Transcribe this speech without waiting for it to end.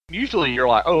Usually you're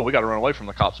like, oh, we got to run away from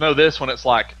the cops. No, this one it's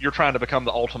like you're trying to become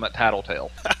the ultimate tattletale.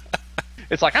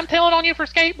 It's like, I'm telling on you for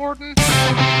skateboarding.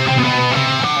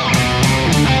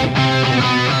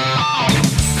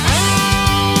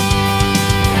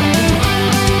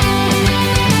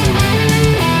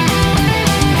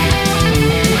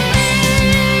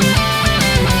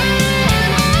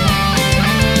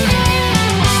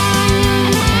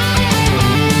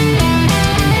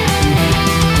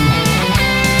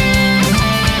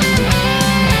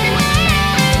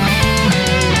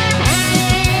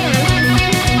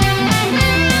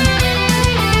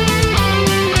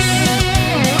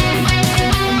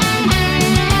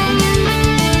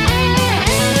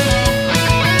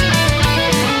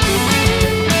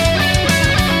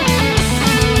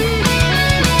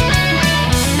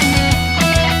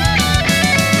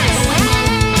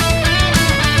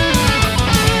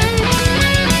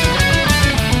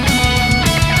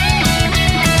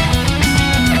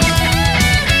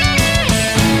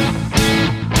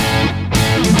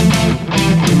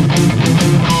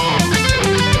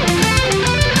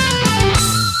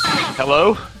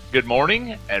 Hello, good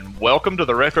morning, and welcome to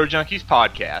the Retro Junkies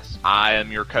podcast. I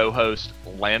am your co-host,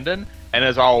 Landon, and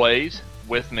as always,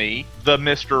 with me, the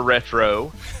Mr.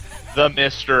 Retro, the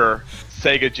Mr.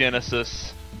 Sega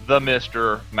Genesis, the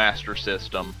Mr. Master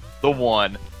System, the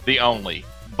one, the only,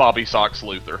 Bobby Sox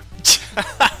Luther.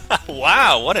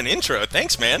 Wow, what an intro.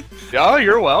 Thanks, man. Oh,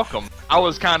 you're welcome. I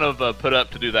was kind of put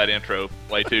up to do that intro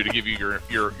play, too, to give you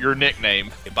your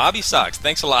nickname. Hey, Bobby Sox,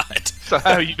 thanks a lot. So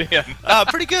how you been?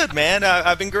 Pretty good, man.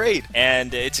 I've been great.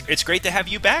 And it's great to have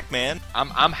you back, man.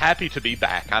 I'm happy to be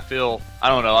back. I feel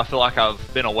like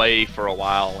I've been away for a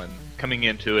while, and coming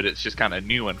into it, it's just kind of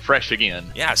new and fresh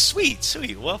again. Yeah, sweet.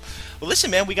 Well,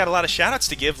 listen, man, we got a lot of shout-outs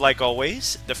to give, like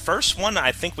always. The first one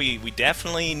I think we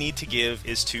definitely need to give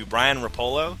is to Brian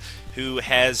Rapolo, who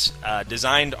has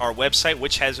designed our website,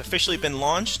 which has officially been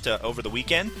launched over the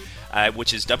weekend,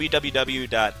 which is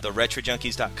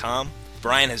www.theretrojunkies.com.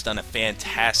 Brian has done a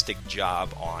fantastic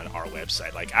job on our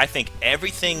website. Like, I think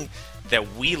everything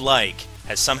that we like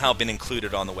has somehow been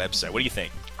included on the website. What do you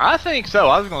think? I think so.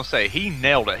 I was going to say, he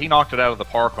nailed it. He knocked it out of the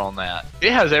park on that.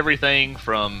 It has everything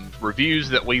from reviews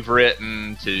that we've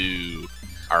written to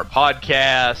our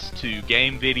podcast to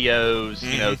game videos,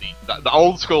 you know, the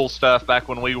old school stuff back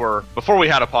when before we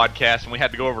had a podcast and we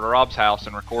had to go over to Rob's house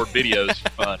and record videos for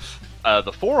fun.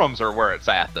 The forums are where it's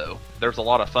at, though. There's a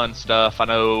lot of fun stuff. I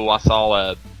know I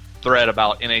saw a thread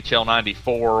about NHL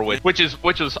 94, which is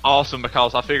awesome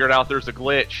because I figured out there's a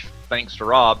glitch, thanks to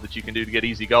Rob, that you can do to get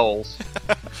easy goals,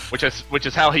 which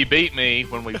is how he beat me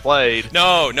when we played.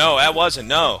 No, that wasn't.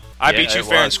 No, I beat you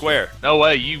fair and square. No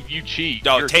way, you cheat.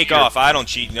 No, take off. I don't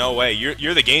cheat. No way.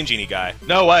 You're the Game Genie guy.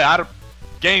 No way.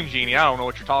 Game Genie. I don't know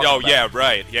what you're talking about. Yeah,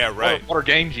 right. What are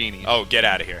Game Genies? Oh, get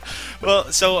out of here.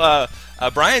 Well, so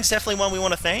Brian's definitely one we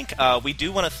want to thank. We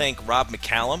do want to thank Rob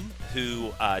McCallum,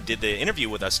 who did the interview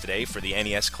with us today for the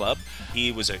NES Club.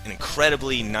 He was an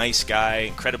incredibly nice guy,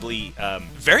 incredibly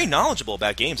very knowledgeable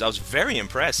about games. I was very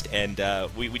impressed, and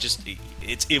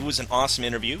it was an awesome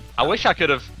interview. I wish I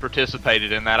could have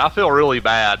participated in that. I feel really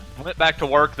bad. I went back to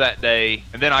work that day,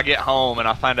 and then I get home and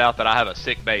I find out that I have a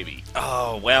sick baby.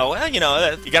 Oh well, you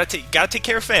know, you gotta take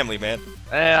care of family, man.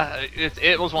 Yeah,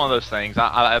 it was one of those things.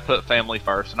 I put family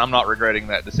first, and I'm not regretting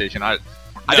that decision. I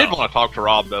did want to talk to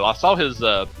Rob, though. I saw his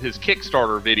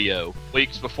Kickstarter video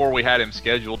weeks before we had him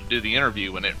scheduled to do the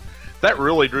interview, and that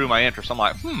really drew my interest. I'm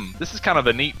like, this is kind of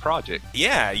a neat project.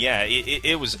 Yeah,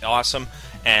 it was awesome.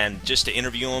 And just to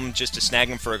interview him, just to snag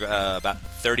him for about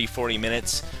 30, 40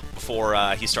 minutes before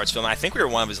he starts filming. I think we were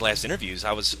one of his last interviews.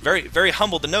 I was very, very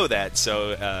humbled to know that.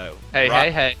 So,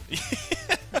 Hey.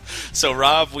 So,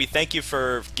 Rob, we thank you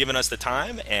for giving us the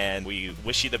time, and we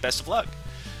wish you the best of luck.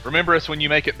 Remember us when you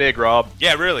make it big, Rob.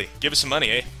 Yeah, really. Give us some money,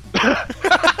 eh?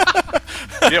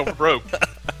 Yeah, we're broke.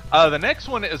 The next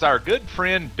one is our good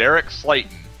friend Derek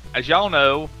Slayton. As y'all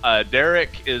know,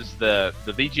 Derek is the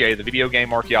VGA, the video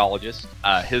game archaeologist.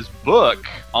 His book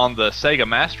on the Sega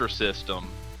Master System,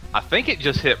 I think it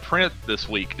just hit print this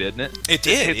week, didn't it?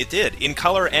 It did. In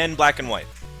color and black and white.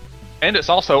 And it's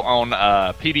also on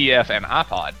PDF and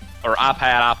iPod, or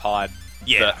iPod,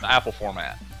 yeah, the Apple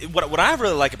format. What I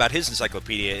really like about his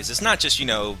encyclopedia is it's not just,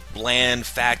 bland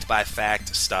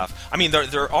fact-by-fact stuff. I mean,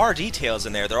 there are details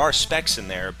in there, there are specs in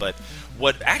there, but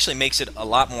what actually makes it a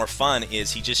lot more fun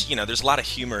is he just, there's a lot of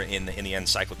humor in the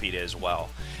encyclopedia as well.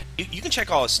 You can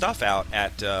check all his stuff out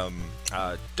at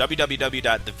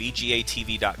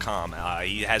www.thevgatv.com.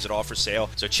 He has it all for sale,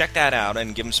 so check that out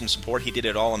and give him some support. He did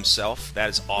it all himself. That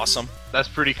is awesome. That's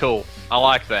pretty cool. I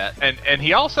like that. And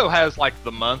he also has like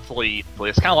the monthly.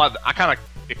 It's kind of like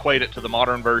equate it to the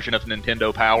modern version of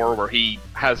Nintendo Power, where he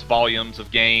has volumes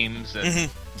of games and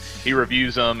he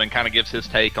reviews them and kind of gives his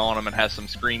take on them and has some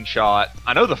screenshot.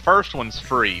 I know the first one's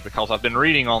free because I've been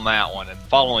reading on that one, and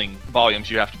following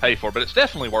volumes you have to pay for, but it's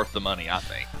definitely worth the money, I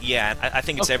think. Yeah, I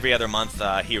think it's every other month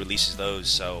he releases those.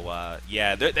 So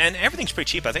yeah, and everything's pretty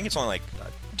cheap. I think it's only like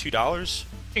 $2.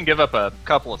 You can give up a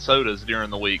couple of sodas during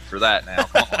the week for that now.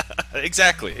 Come on.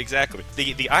 Exactly.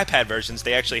 The iPad versions,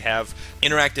 they actually have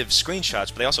interactive screenshots,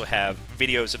 but they also have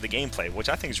videos of the gameplay, which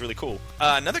I think is really cool.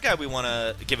 Another guy we want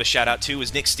to give a shout out to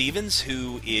is Nick Stevens,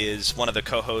 who is one of the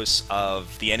co-hosts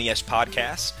of the NES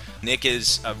podcast. Nick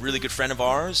is a really good friend of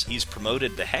ours. He's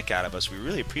promoted the heck out of us. We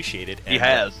really appreciate it. And, he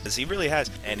has. He really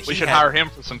has. And we should hire him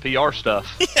for some PR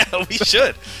stuff. Yeah, we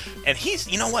should. And he's,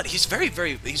 you know what? He's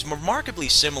he's remarkably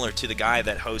similar to the guy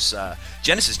that hosts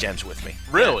Genesis Gems with me.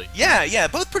 Really? Yeah.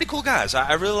 Both pretty cool guys.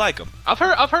 I really like them. I've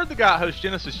heard the guy that hosts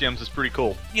Genesis Gems is pretty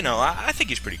cool. You know, I think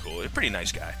he's pretty cool. He's a pretty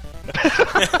nice guy.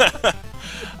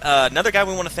 Another guy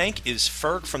we want to thank is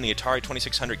Ferg from the Atari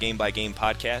 2600 Game by Game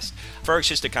podcast. Ferg's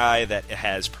just a guy that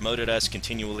has promoted us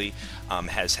continually,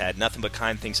 has had nothing but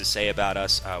kind things to say about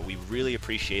us. We really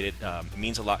appreciate it. It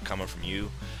means a lot coming from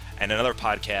you. And another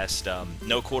podcast,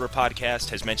 No Quarter Podcast,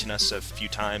 has mentioned us a few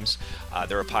times.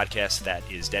 They're a podcast that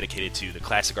is dedicated to the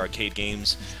classic arcade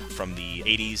games from the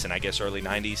 80s and I guess early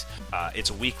 90s. It's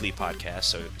a weekly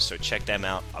podcast, so check them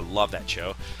out. I love that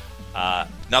show.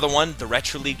 Another one, the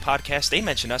Retro League podcast. They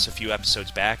mentioned us a few episodes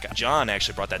back. John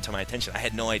actually brought that to my attention. I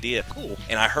had no idea. Cool.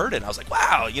 And I heard it, and I was like,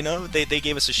 wow, you know, they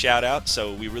gave us a shout out,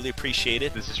 so we really appreciate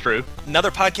it. This is true. Another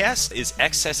podcast is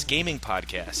Excess Gaming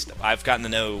Podcast. I've gotten to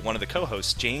know one of the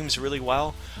co-hosts, James, really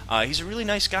well. He's a really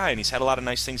nice guy, and he's had a lot of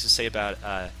nice things to say about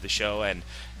the show, and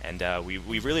we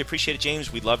really appreciate it,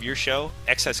 James. We love your show.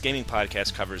 Excess Gaming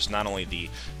Podcast covers not only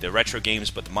the retro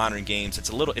games, but the modern games. It's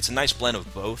a nice blend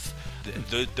of both.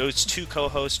 Those two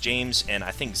co-hosts, James and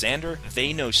I think Xander,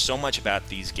 they know so much about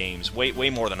these games, way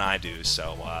more than I do.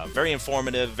 So very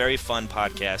informative, very fun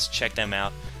podcast. Check them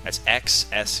out. That's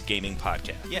XS Gaming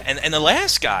Podcast. Yeah, and the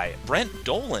last guy, Brent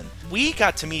Dolan, we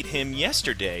got to meet him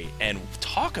yesterday, and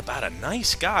talk about a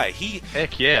nice guy.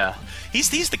 Heck yeah. He's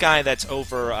the guy that's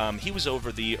over. He was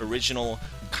over the original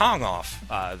Kong Off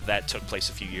that took place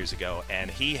a few years ago, and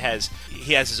he has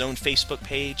his own Facebook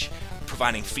page,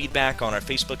 providing feedback on our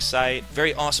Facebook site.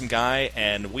 Very awesome guy,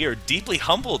 and we are deeply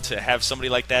humbled to have somebody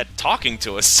like that talking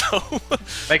to us. So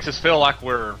makes us feel like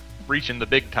we're reaching the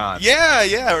big time.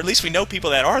 Yeah, or at least we know people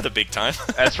that are the big time.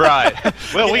 That's right.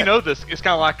 Well, yeah. We know this. It's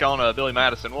kind of like on Billy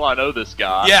Madison. Well, I know this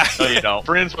guy. Yeah. No, you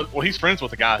don't. He's friends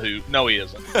with a guy who, no, he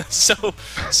isn't. So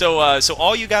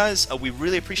all you guys, we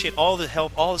really appreciate all the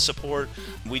help, all the support.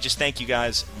 We just thank you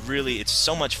guys. Really, it's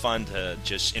so much fun to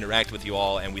just interact with you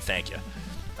all, and we thank you.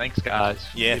 Thanks, guys.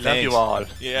 Yeah, we love you all.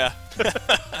 Yeah.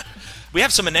 We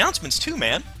have some announcements too,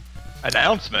 man.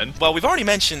 Announcement? Well, we've already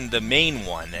mentioned the main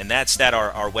one, and that's that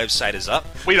our website is up.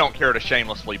 We don't care to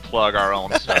shamelessly plug our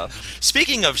own stuff.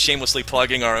 Speaking of shamelessly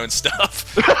plugging our own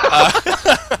stuff,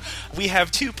 we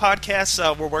have two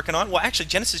podcasts we're working on. Well, actually,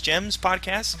 Genesis Gems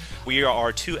podcast. We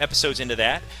are 2 episodes into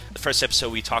that. The first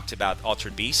episode we talked about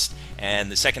Altered Beast,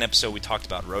 and the second episode we talked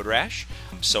about Road Rash.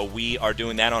 So we are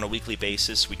doing that on a weekly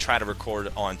basis. We try to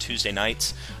record on Tuesday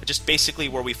nights, just basically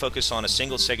where we focus on a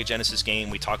single Sega Genesis game.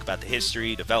 We talk about the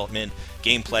history, development,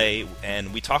 gameplay,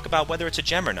 and we talk about whether it's a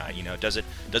gem or not. You know, does it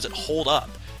hold up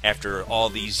after all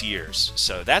these years?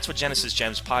 So that's what Genesis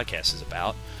Gems podcast is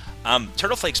about.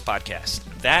 Turtle Flakes podcast.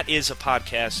 That is a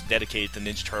podcast dedicated to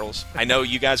Ninja Turtles. I know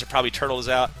you guys are probably turtled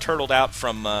out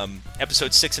from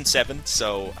episodes 6 and 7.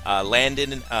 So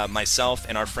Landon, myself,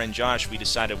 and our friend Josh, we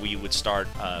decided we would start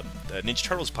the Ninja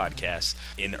Turtles podcast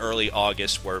in early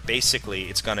August, where basically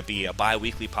it's going to be a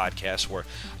bi-weekly podcast where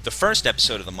the first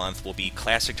episode of the month will be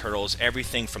Classic Turtles,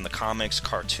 everything from the comics,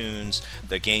 cartoons,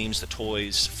 the games, the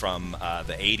toys from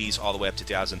the 80s all the way up to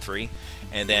 2003.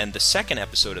 And then the second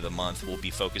episode of the month will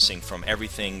be focusing from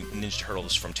everything Ninja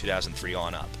Turtles from 2003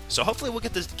 on up. So hopefully we'll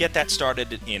get that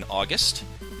started in August.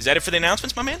 Is that it for the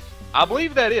announcements, my man? I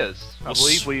believe that is. I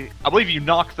believe you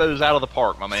knocked those out of the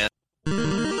park, my man.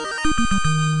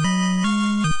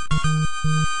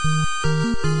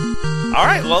 All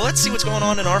right, well, let's see what's going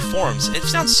on in our forums. It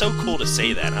sounds so cool to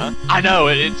say that, huh? I know,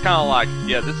 it's kind of like,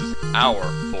 yeah, this is our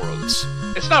forums.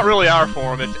 It's not really our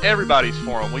forum, it's everybody's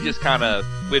forum. We just kind of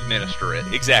administer it.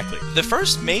 Exactly. The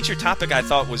first major topic I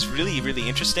thought was really, really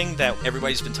interesting that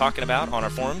everybody's been talking about on our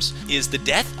forums is the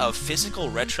death of physical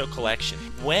retro collection.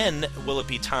 When will it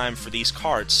be time for these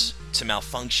carts to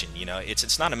malfunction? You know,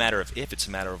 it's not a matter of if, it's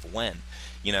a matter of when.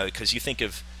 You know, because you think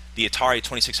of the Atari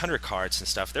 2600 carts and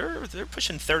stuff, they're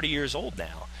pushing 30 years old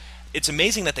now. it's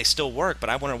amazing that they still work, but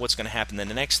I wonder what's going to happen in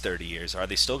the next 30 years. Are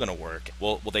they still going to work?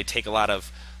 Will they take a lot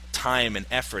of time and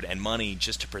effort and money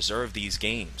just to preserve these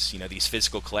games, these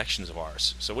physical collections of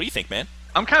ours? So what do you think, man?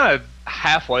 I'm kind of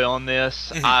halfway on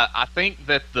this. Mm-hmm. I think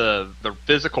that the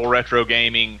physical retro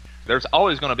gaming, there's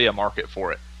always going to be a market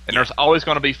for it. And there's always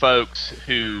going to be folks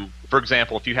who, for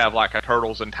example, if you have like a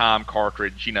Turtles in Time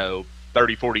cartridge,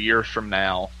 30, 40 years from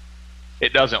now,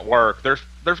 it doesn't work. There's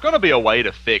going to be a way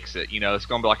to fix it. It's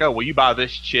going to be like, oh, well, you buy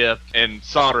this chip and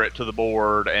solder it to the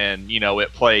board, and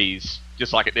it plays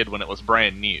just like it did when it was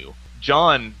brand new.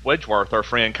 John Wedgeworth, our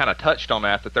friend, kind of touched on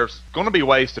that there's going to be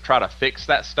ways to try to fix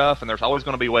that stuff, and there's always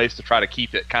going to be ways to try to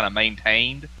keep it kind of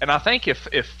maintained. And I think if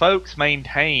folks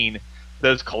maintain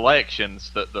those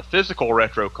collections, the physical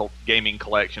retro gaming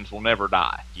collections will never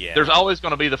die. Yeah. There's always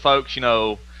going to be the folks,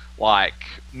 like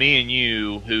me and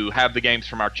you, who have the games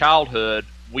from our childhood.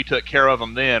 We took care of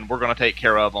them then. We're going to take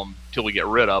care of them till we get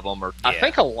rid of them. I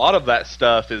think a lot of that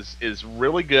stuff is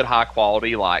really good, high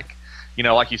quality. Like,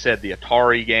 like you said, the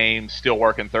Atari games still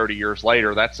working 30 years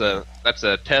later. That's a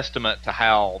testament to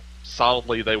how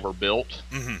solidly they were built.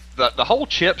 Mm-hmm. The whole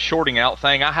chip shorting out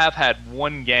thing. I have had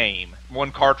one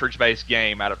cartridge-based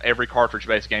game out of every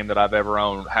cartridge-based game that I've ever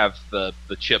owned have the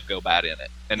chip go bad in it,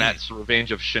 and that's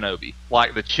Revenge of Shinobi.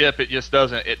 Like, the chip, it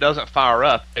doesn't fire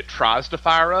up. It tries to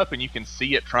fire up, and you can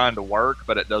see it trying to work,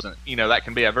 but it doesn't. That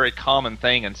can be a very common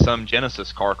thing in some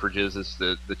Genesis cartridges, is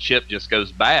the chip just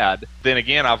goes bad. Then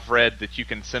again, I've read that you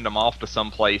can send them off to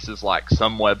some places, like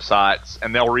some websites,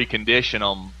 and they'll recondition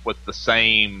them with the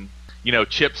same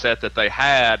chipset that they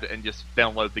had, and just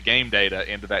download the game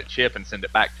data into that chip and send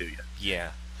it back to you.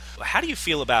 Yeah. How do you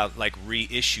feel about like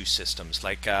reissue systems?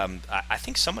 Like, I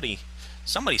think somebody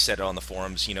said it on the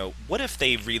forums. What if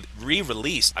they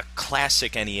re-released a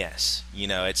classic NES?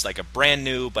 It's like a brand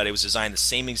new, but it was designed the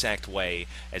same exact way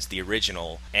as the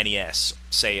original NES.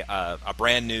 Say a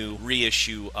brand new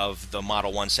reissue of the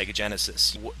Model 1 Sega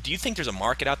Genesis. Do you think there's a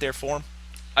market out there for them?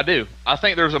 I do. I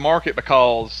think there's a market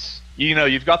because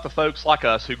you've got the folks like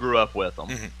us who grew up with them.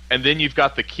 Mm-hmm. And then you've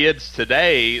got the kids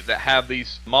today that have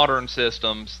these modern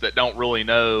systems that don't really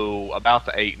know about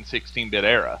the 8 and 16-bit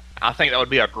era. I think that would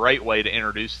be a great way to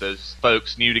introduce those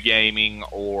folks new to gaming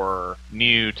or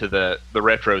new to the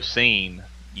retro scene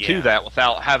to that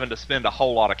without having to spend a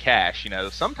whole lot of cash.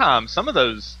 Sometimes some of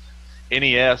those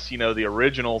NES, the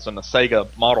originals and the Sega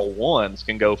Model 1s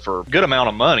can go for a good amount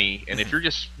of money, and if you're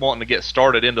just wanting to get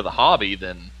started into the hobby,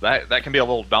 then that can be a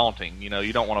little daunting.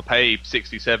 You don't want to pay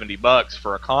 $60-$70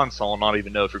 for a console and not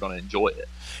even know if you're going to enjoy it.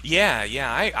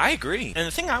 Yeah, I agree. And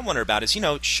the thing I wonder about is,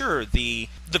 sure, the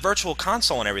virtual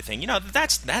console and everything,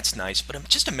 that's nice, but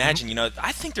just imagine,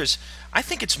 I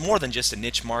think it's more than just a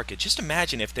niche market. Just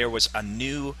imagine if there was a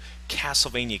new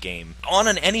Castlevania game on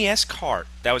an NES cart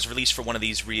that was released for one of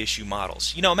these reissue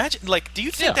models. Imagine, like, do you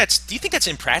think that's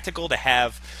impractical to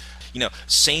have,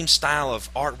 same style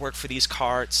of artwork for these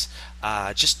carts,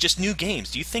 just new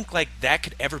games? Do you think like that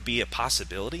could ever be a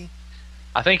possibility?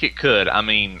 I think it could. I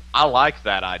mean, I like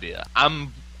that idea.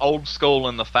 I'm old school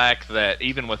in the fact that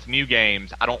even with new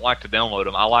games, I don't like to download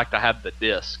them. I like to have the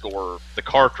disc or the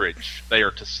cartridge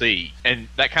there to see. And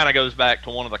that kind of goes back to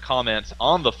one of the comments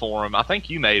on the forum. I think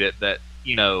you made it that,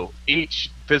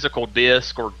 each physical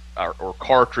disc or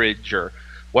cartridge or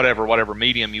whatever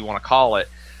medium you want to call it,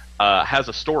 has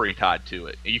a story tied to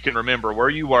it. You can remember where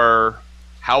you were,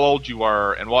 how old you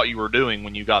were, and what you were doing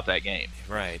when you got that game.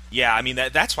 Right. Yeah, I mean,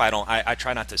 that's why I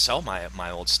try not to sell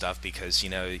my old stuff, because,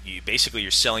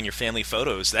 you're selling your family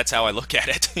photos. That's how I look at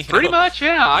it. Pretty much,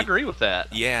 yeah, I agree with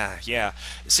that. Yeah.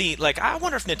 See, like, I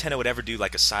wonder if Nintendo would ever do,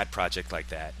 like, a side project like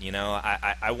that,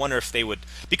 I wonder if they would,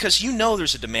 because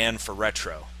there's a demand for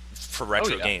retro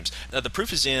games. The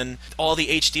proof is in all the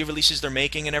HD releases they're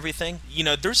making and everything.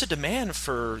 There's a demand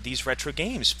for these retro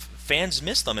games. Fans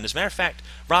miss them, and as a matter of fact,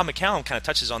 Rob McCallum kind of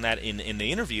touches on that in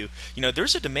the interview.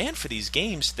 There's a demand for these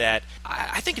games that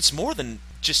I think it's more than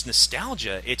just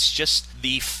nostalgia. It's just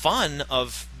the fun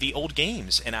of the old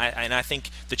games, and I think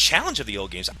the challenge of the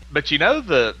old games. But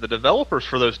the developers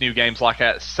for those new games like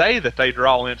that say that they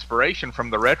draw inspiration from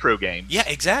the retro games. Yeah,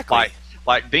 exactly.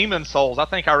 Like Demon Souls, I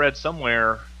think I read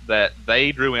somewhere that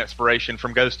they drew inspiration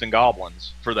from Ghosts and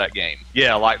Goblins for that game.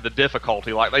 Yeah, like the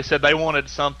difficulty. Like they said they wanted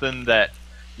something that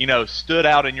stood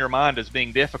out in your mind as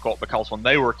being difficult, because when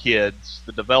they were kids,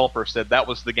 the developer said that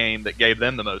was the game that gave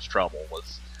them the most trouble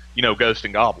was, Ghosts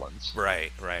and Goblins.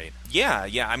 Right. Yeah.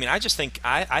 I mean, I just think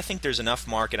I think there's enough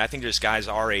market. I think there's guys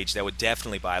our age that would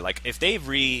definitely buy. Like if they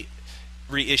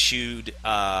reissued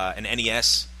an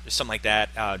NES something like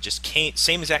that. Just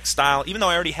same exact style. Even though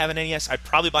I already have an NES, I'd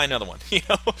probably buy another one. You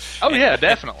know? Oh yeah,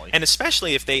 definitely. And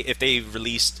especially if they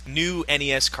released new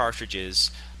NES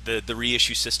cartridges, the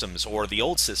reissue systems or the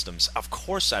old systems, of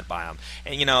course I'd buy them.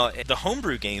 And you know, the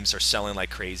homebrew games are selling like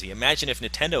crazy. Imagine if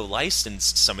Nintendo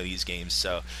licensed some of these games.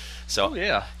 So oh,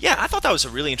 yeah, I thought that was a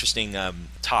really interesting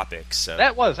topic. So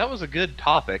that was a good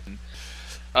topic.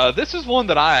 This is one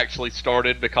that I actually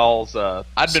started because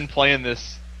I'd been playing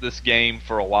this game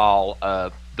for a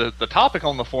while. The topic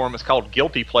on the forum is called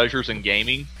Guilty Pleasures in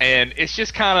Gaming, and it's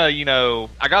just kind of, you know,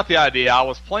 I got the idea. I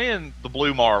was playing the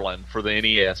Blue Marlin for the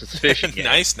NES. It's a fishing game.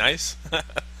 Nice.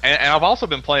 and I've also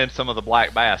been playing some of the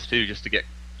Black Bass too, just to get,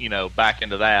 you know, back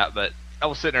into that. But I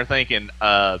was sitting there thinking,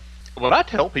 would I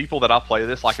tell people that I play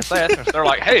this? Like if they're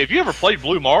like, hey, have you ever played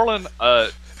Blue Marlin?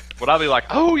 Would I be like,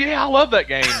 oh yeah, I love that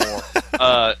game?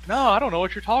 Or no, I don't know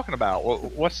what you're talking about.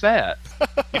 What's that?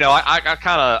 You know, I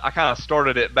kind of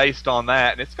started it based on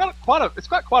that, and it's got quite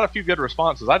a few good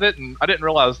responses. I didn't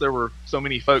realize there were so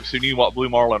many folks who knew what Blue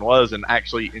Marlin was and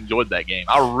actually enjoyed that game.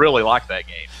 I really like that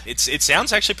game. It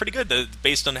sounds actually pretty good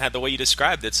based on the way you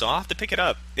described it. So I'll have to pick it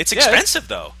up. It's expensive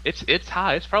though. It's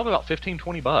high. It's probably about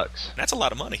 $15-$20. That's a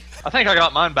lot of money. I think I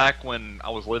got mine back when I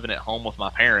was living at home with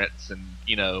my parents, and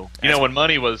you know when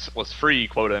money was free,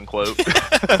 quote unquote.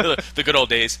 The good old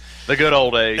days. The good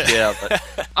old days, yeah.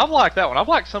 But I've liked that one. I've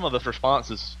liked some of the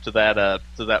responses to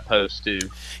that post too.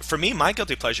 For me, my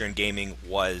guilty pleasure in gaming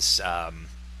was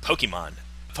Pokemon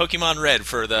Red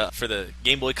for the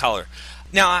Game Boy Color.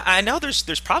 Now, I know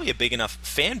there's probably a big enough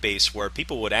fan base where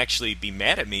people would actually be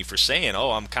mad at me for saying,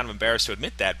 oh, I'm kind of embarrassed to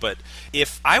admit that. But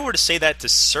if I were to say that to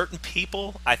certain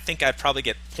people, I think I'd probably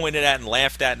get pointed at and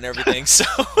laughed at and everything. So,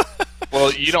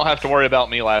 well, you don't have to worry about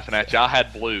me laughing at you. I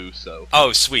had blue, so.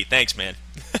 Oh, sweet. Thanks, man.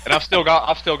 And I've still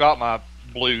got my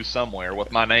blue somewhere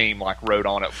with my name like wrote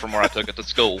on it from where I took it to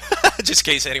school. Just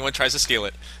in case anyone tries to steal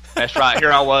it. That's right.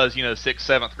 Here I was, 6th,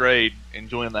 7th grade,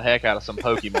 enjoying the heck out of some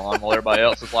Pokemon, while everybody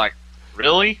else is like,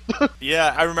 really?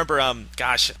 Yeah, I remember,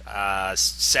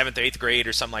 7th or 8th grade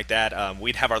or something like that.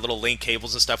 We'd have our little link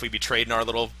cables and stuff. We'd be trading our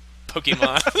little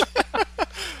Pokemon.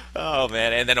 Oh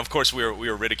man! And then of course we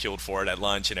were ridiculed for it at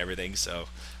lunch and everything. So,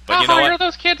 but you know what? You're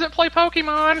those kids that play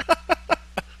Pokemon.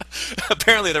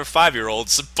 Apparently they're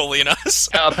 5-year-olds bullying us.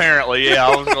 Apparently, yeah.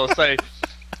 I was going to say,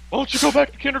 why don't you go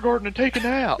back to kindergarten and take a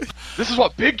nap? This is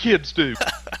what big kids do.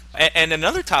 And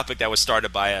another topic that was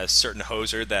started by a certain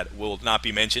hoser that will not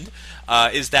be mentioned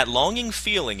is that longing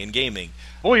feeling in gaming.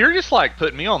 Boy, you're just like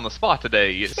putting me on the spot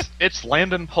today. It's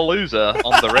Landon Palooza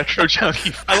on the Retro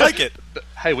Junkie. I like it.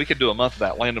 Hey, we could do a month of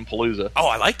that, Landon Palooza. Oh,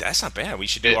 I like that. That's not bad. We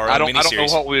should do our own miniseries. I don't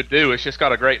know what we would do. It's just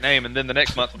got a great name, and then the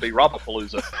next month would be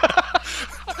Robapalooza.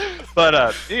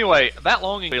 But anyway, that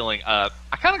longing feeling, I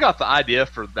kind of got the idea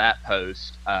for that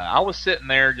post. I was sitting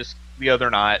there just the other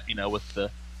night, with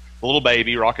the little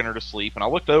baby, rocking her to sleep, and I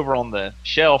looked over on the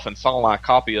shelf and saw my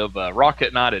copy of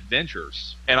Rocket Knight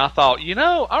Adventures, and I thought,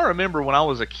 I remember when I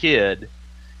was a kid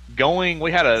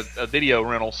we had a video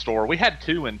rental store. We had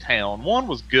two in town. One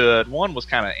was good, one was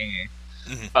kind of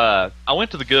Mm-hmm. I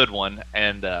went to the good one,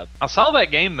 and I saw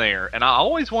that game there, and I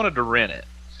always wanted to rent it.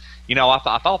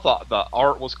 I thought the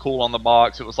art was cool on the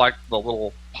box. It was like the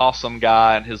little possum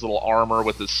guy and his little armor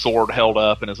with his sword held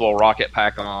up and his little rocket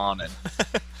pack on, and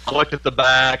I looked at the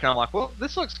back, and I'm like, well,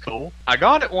 this looks cool. I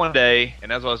got it one day,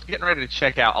 and as I was getting ready to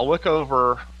check out, I look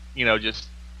over, just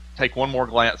take one more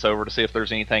glance over to see if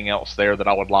there's anything else there that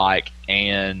I would like,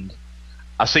 and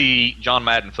I see John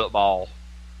Madden Football,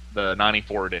 the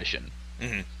 94 edition.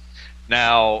 Mm-hmm.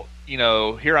 Now,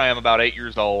 here I am about 8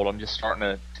 years old. I'm just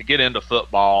starting to get into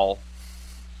football,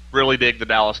 really dig the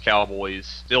Dallas Cowboys,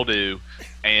 still do,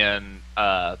 and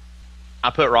I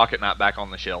put Rocket Knight back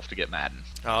on the shelf to get Madden.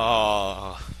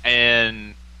 Oh.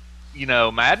 And,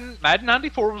 Madden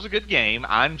 94 was a good game.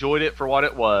 I enjoyed it for what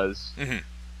it was. Mm-hmm.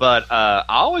 But I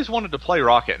always wanted to play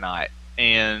Rocket Knight.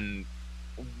 And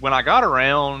when I got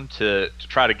around to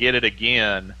try to get it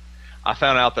again, I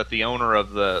found out that the owner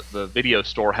of the video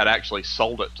store had actually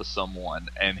sold it to someone.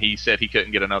 And he said he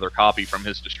couldn't get another copy from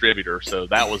his distributor, so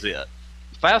that was it.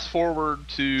 Fast forward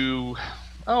to,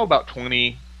 about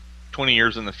 20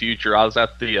 years in the future, I was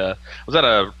at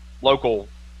a local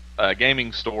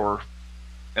gaming store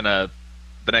in the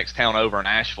next town over in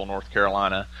Asheville, North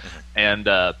Carolina, and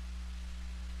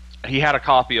he had a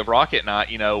copy of Rocket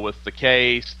Knight, with the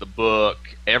case, the book,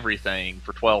 everything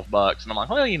for $12, and I'm like,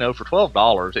 well, for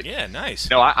 $12, yeah, nice.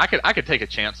 I could take a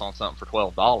chance on something for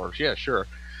 $12. Yeah, sure.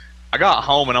 I got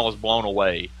home and I was blown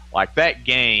away. Like that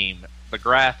game, the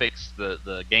graphics,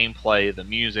 the gameplay, the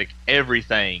music,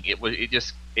 everything. It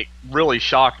it really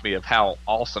shocked me of how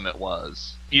awesome it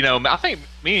was. You know, I think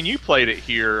me and you played it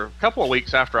here a couple of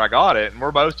weeks after I got it, and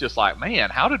we're both just like, man,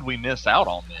 how did we miss out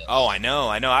on this? Oh, I know.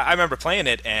 I remember playing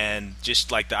it, and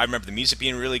just like I remember the music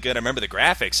being really good. I remember the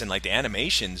graphics and like the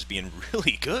animations being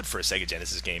really good for a Sega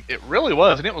Genesis game. It really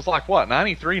was, and it was like what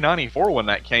 93, 94 when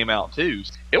that came out too.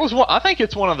 It was I think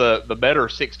it's one of the better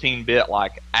 16-bit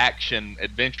like action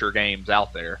adventure games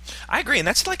out there. I agree, and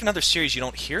that's like another series you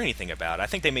don't hear anything about. I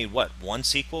think they made one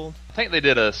sequel. I think they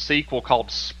did a sequel called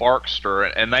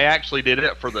Sparkster, and they actually did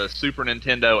it for the Super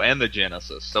Nintendo and the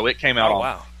Genesis. So it came out. Oh,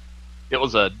 wow. It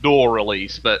was a dual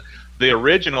release, but the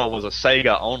original was a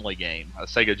Sega only game, a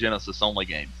Sega Genesis only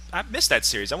game. I missed that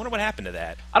series. I wonder what happened to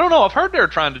that. I don't know. I've heard they're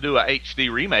trying to do a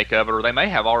HD remake of it, or they may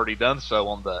have already done so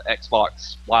on the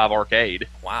Xbox Live Arcade.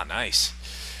 Wow, nice.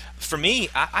 For me,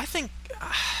 I think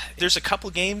there's a couple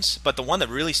games, but the one that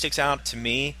really sticks out to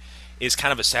me is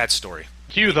kind of a sad story.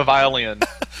 Cue the violin.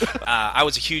 I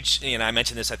was a huge, I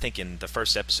mentioned this I think in the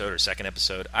first episode or second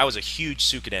episode. I was a huge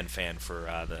Suikoden fan for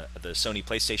the Sony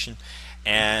PlayStation,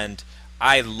 and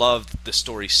I loved the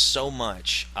story so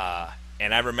much.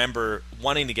 And I remember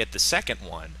wanting to get the second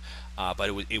one, but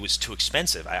it was too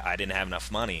expensive. I didn't have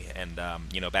enough money, and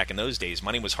back in those days,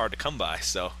 money was hard to come by.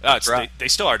 So right. they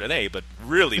still are today, but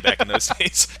really back in those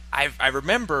days, I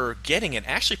remember getting it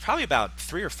actually probably about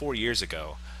 3 or 4 years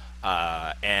ago.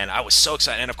 And I was so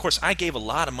excited, and of course I gave a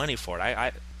lot of money for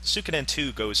it. Suikoden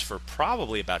 2 goes for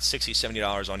probably about $60,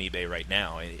 $70 on eBay right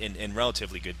now in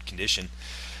relatively good condition,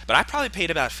 but I probably paid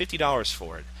about $50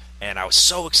 for it, and I was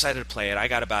so excited to play it. I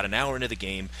got about an hour into the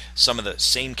game. Some of the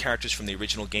same characters from the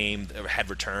original game had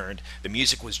returned. The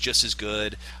music was just as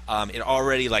good. I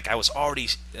was already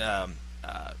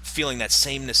feeling that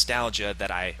same nostalgia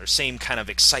or same kind of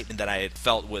excitement that I had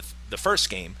felt with the first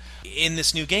game in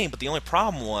this new game. But the only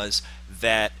problem was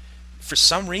that for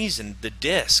some reason the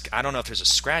disc, I don't know if there's a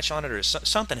scratch on it or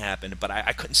something happened, but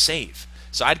I couldn't save.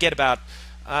 So I'd get about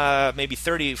maybe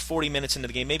 30, 40 minutes into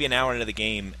the game, maybe an hour into the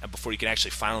game before you can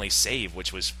actually finally save,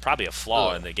 which was probably a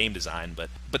flaw in the game design. But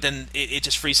then it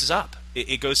just freezes up.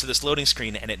 It goes to this loading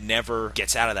screen, and it never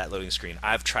gets out of that loading screen.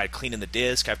 I've tried cleaning the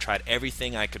disc. I've tried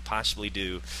everything I could possibly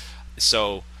do.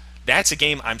 So that's a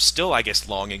game I'm still, I guess,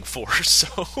 longing for.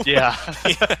 So yeah.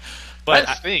 But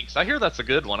that stinks. I hear that's a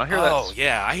good one. I hear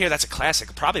that's a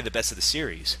classic, probably the best of the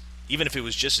series. Even if it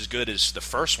was just as good as the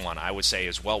first one, I would say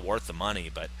is well worth the money.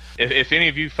 But if any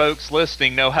of you folks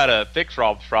listening know how to fix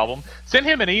Rob's problem, send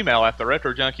him an email at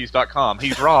theretrojunkies.com.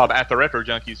 He's Rob at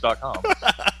theretrojunkies.com.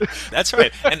 That's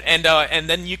right. And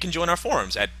then you can join our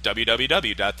forums at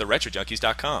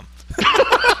www.theretrojunkies.com.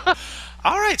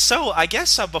 All right, so I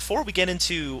guess before we get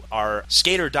into our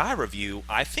Skate or Die review,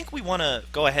 I think we want to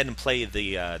go ahead and play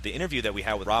the interview that we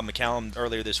had with Rob McCallum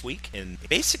earlier this week. And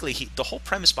basically, the whole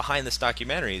premise behind this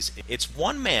documentary is it's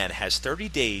one man has 30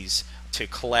 days to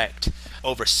collect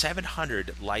over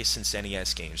 700 licensed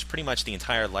NES games, pretty much the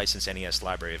entire licensed NES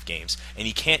library of games, and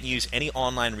you can't use any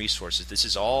online resources. This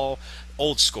is all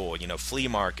old school, flea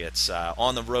markets,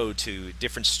 on the road to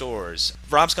different stores.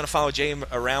 Rob's going to follow Jay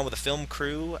around with a film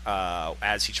crew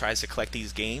as he tries to collect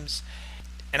these games.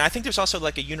 And I think there's also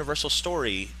like a universal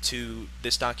story to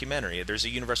this documentary. There's a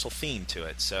universal theme to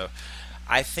it. So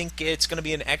I think it's going to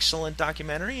be an excellent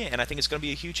documentary, and I think it's going to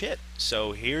be a huge hit.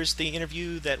 So here's the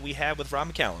interview that we have with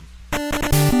Rob McCallum.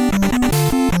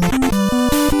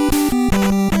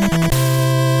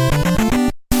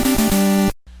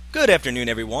 Good afternoon,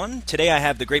 everyone. Today I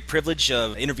have the great privilege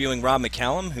of interviewing Rob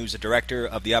McCallum, who's the director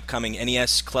of the upcoming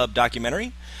NES Club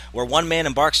documentary, where one man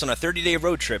embarks on a 30-day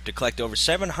road trip to collect over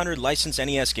 700 licensed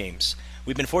NES games.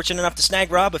 We've been fortunate enough to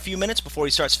snag Rob a few minutes before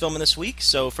he starts filming this week.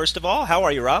 So first of all, how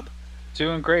are you, Rob?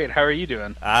 Doing great. How are you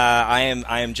doing? I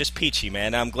am just peachy,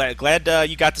 man. I'm glad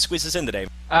you got to squeeze us in today.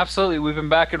 Absolutely. We've been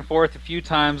back and forth a few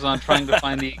times on trying to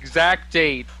find the exact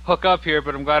date, hook up here,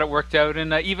 but I'm glad it worked out,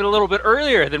 and even a little bit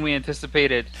earlier than we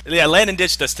anticipated. Yeah, Landon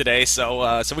ditched us today,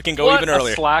 so we can go even earlier.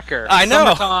 What a slacker. I know.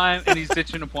 Summertime, and he's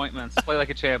ditching appointments. Play like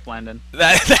a champ, Landon.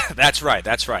 That's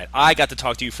right. I got to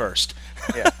talk to you first.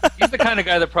 Yeah. He's the kind of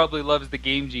guy that probably loves the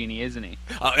Game Genie, isn't he?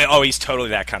 Oh, he's totally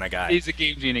that kind of guy. He's a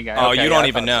Game Genie guy. Oh, okay, you don't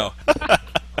even know.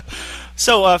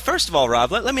 So, first of all,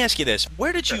 Rob, let me ask you this.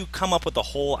 Where did you come up with the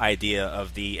whole idea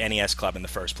of the NES Club in the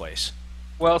first place?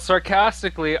 Well,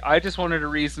 sarcastically, I just wanted a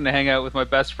reason to hang out with my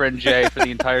best friend Jay for the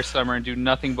entire summer and do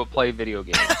nothing but play video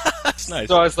games. That's nice.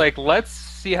 So I was like, let's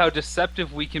see how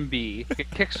deceptive we can be. A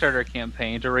Kickstarter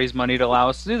campaign to raise money to allow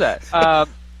us to do that.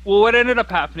 Well, what ended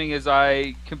up happening is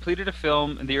I completed a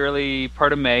film in the early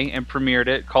part of May and premiered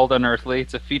it called Unearthly.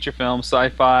 It's a feature film,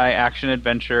 sci-fi, action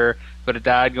adventure, but a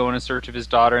dad going in search of his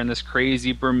daughter in this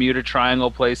crazy Bermuda Triangle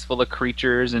place full of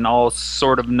creatures and all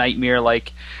sort of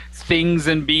nightmare-like things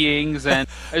and beings. And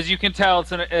as you can tell,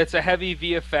 it's a heavy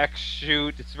VFX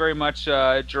shoot. It's very much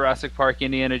Jurassic Park,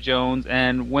 Indiana Jones.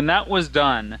 And when that was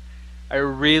done, I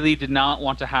really did not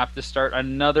want to have to start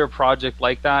another project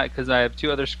like that because I have 2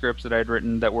 other scripts that I'd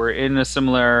written that were in a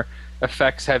similar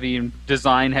effects-heavy and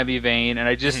design-heavy vein, and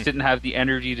I just didn't have the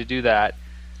energy to do that.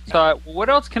 So I thought, what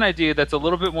else can I do that's a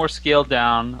little bit more scaled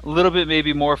down, a little bit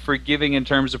maybe more forgiving in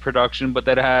terms of production, but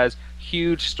that has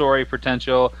huge story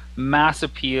potential, mass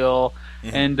appeal,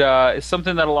 and it's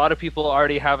something that a lot of people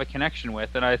already have a connection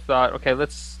with. And I thought, okay,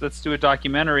 let's do a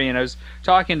documentary. And I was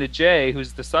talking to Jay,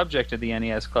 who's the subject of the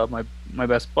NES Club, my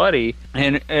best buddy,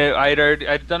 and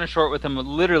I'd done a short with him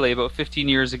literally about 15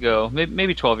 years ago,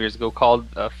 maybe 12 years ago, called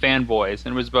Fanboys,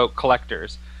 and it was about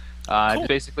collectors. Cool. I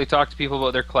basically talked to people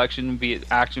about their collection, be it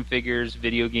action figures,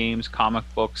 video games, comic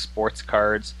books, sports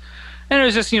cards. And it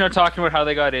was just, talking about how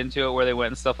they got into it, where they went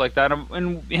and stuff like that.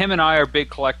 And him and I are big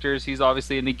collectors. He's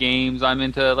obviously into games. I'm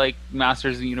into, like,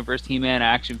 Masters of the Universe He-Man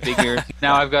action figures.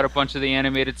 Now I've got a bunch of the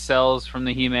animated cells from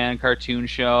the He-Man cartoon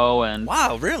show. And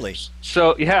wow, really?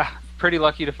 So, yeah, pretty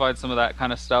lucky to find some of that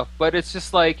kind of stuff. But it's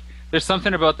just like, there's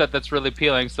something about that that's really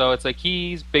appealing. So it's like,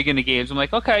 he's big into games. I'm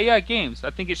like, okay, yeah, games. I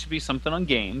think it should be something on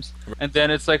games. And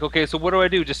then it's like, okay, so what do I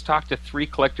do? Just talk to 3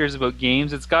 collectors about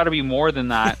games? It's got to be more than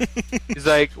that. He's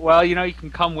like, well, you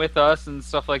can come with us and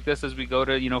stuff like this as we go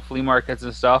to, flea markets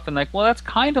and stuff. And like, well, that's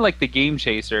kind of like the Game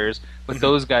Chasers, what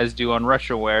those guys do on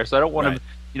Retroware. So I don't want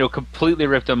to, completely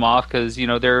rip them off because,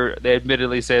 they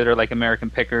admittedly say they're like American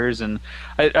pickers. And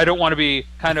I don't want to be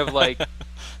kind of like...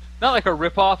 not like a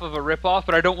rip-off of a rip-off,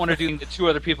 but I don't want to do the 2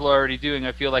 other people are already doing.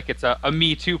 I feel like it's a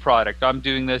Me Too product. I'm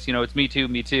doing this, it's Me Too,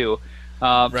 Me Too.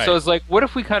 So it's like, what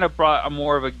if we kind of brought a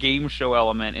more of a game show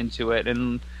element into it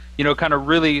and, kind of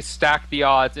really stacked the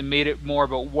odds and made it more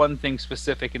about one thing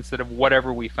specific instead of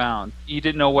whatever we found? You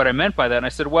didn't know what I meant by that. And I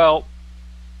said, well,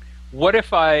 what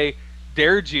if I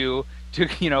dared you to,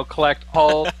 collect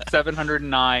all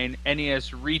 709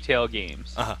 NES retail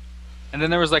games? And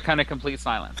then there was like kind of complete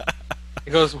silence. He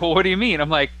goes, well, what do you mean?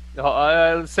 I'm like,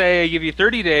 let's say I give you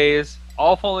 30 days,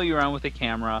 I'll follow you around with a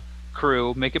camera,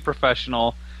 crew, make it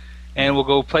professional, and we'll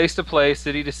go place to place,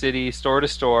 city to city, store to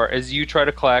store, as you try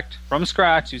to collect, from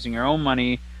scratch, using your own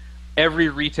money, every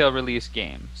retail release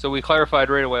game. So we clarified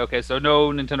right away, okay, so no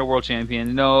Nintendo World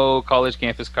Champion, no College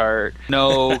Campus cart,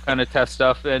 no kind of test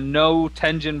stuff, and no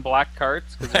Tengen Black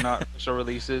carts, because they're not official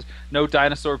releases, no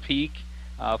Dinosaur Peak,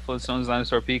 Flintstones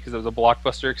Dinosaur Peak, because it was a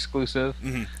Blockbuster exclusive.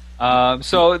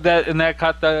 So that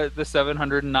cut the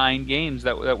 709 games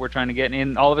that we're trying to get,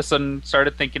 and all of a sudden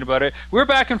started thinking about it. We were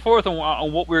back and forth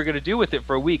on what we were going to do with it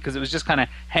for a week because it was just kind of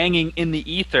hanging in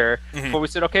the ether. Before we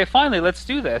said, okay, finally, let's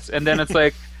do this. And then it's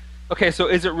like, okay, so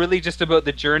is it really just about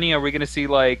the journey? Are we going to see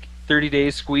like 30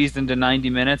 days squeezed into 90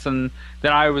 minutes? And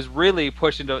then I was really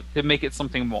pushing to make it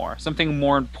something more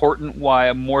important.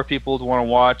 Why more people would want to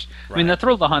watch. Right. I mean, the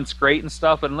Thrill of the Hunt's great and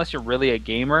stuff, but unless you're really a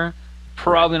gamer,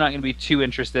 probably not going to be too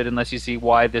interested unless you see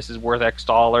why this is worth X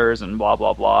dollars and blah,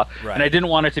 blah, blah. Right. And I didn't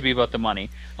want it to be about the money.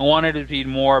 I wanted it to be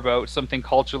more about something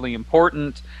culturally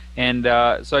important. And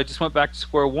so I just went back to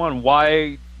square one.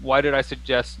 Why did I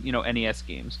suggest, NES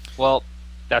games? Well,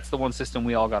 that's the one system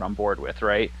we all got on board with,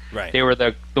 right? Right. They were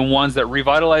the ones that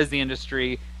revitalized the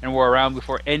industry and were around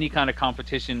before any kind of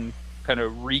competition kind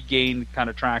of regained kind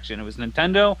of traction. It was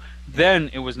Nintendo, then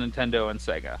it was Nintendo and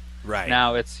Sega. Right.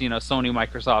 Now it's, Sony,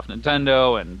 Microsoft,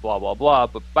 Nintendo, and blah, blah, blah.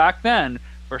 But back then,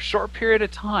 for a short period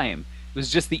of time, it was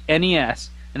just the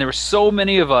NES. And there were so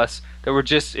many of us that were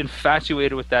just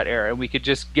infatuated with that era. And we could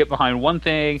just get behind one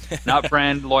thing, not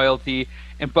brand loyalty.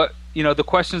 But the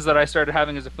questions that I started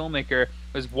having as a filmmaker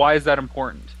was, why is that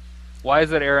important? Why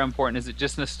is that era important? Is it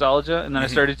just nostalgia? And then I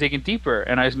started digging deeper,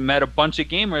 and I met a bunch of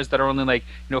gamers that are only like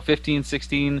 15,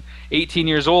 16, 18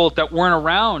 years old that weren't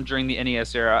around during the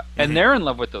NES era, and they're in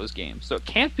love with those games. So it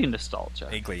can't be nostalgia.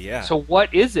 Vaguely, yeah. So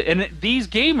what is it? And these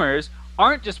gamers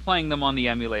aren't just playing them on the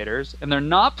emulators, and they're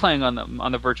not playing on them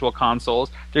on the virtual consoles.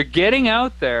 They're getting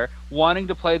out there wanting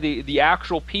to play the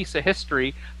actual piece of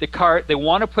history, the cart. They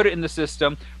want to put it in the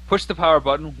system, push the power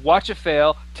button, watch it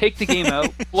fail, take the game out,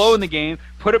 blow in the game,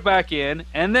 put it back in,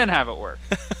 and then have it work.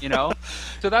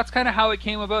 So that's kind of how it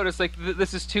came about. It's like,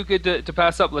 this is too good to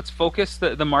pass up. Let's focus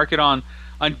the market on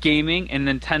gaming and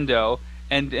Nintendo,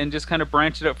 and just kind of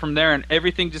branch it up from there. And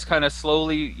everything just kind of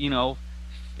slowly,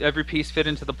 every piece fit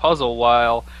into the puzzle.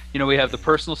 While we have the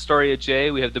personal story of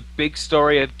Jay, we have the big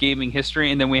story of gaming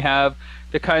history, and then we have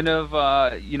the kind of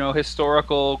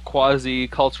historical quasi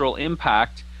cultural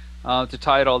impact to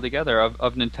tie it all together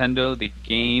of Nintendo, the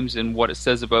games, and what it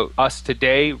says about us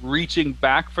today, reaching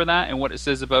back for that, and what it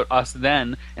says about us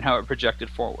then, and how it projected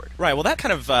forward. Right. Well, that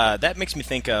kind of that makes me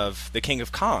think of the King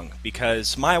of Kong,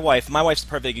 because my wife's the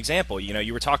perfect example.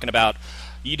 You were talking about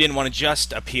you didn't want to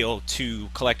just appeal to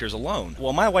collectors alone.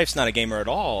 Well, my wife's not a gamer at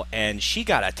all, and she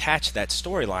got attached to that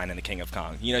storyline in the King of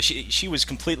Kong. She was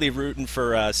completely rooting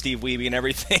for Steve Wiebe and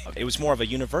everything. It was more of a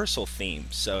universal theme.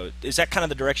 So is that kind of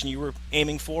the direction you were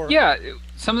aiming for? Yeah,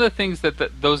 some of the things that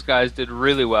those guys did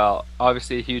really well,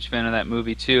 obviously a huge fan of that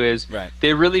movie too, is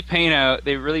they really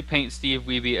paint Steve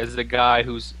Wiebe as the guy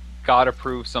who's got to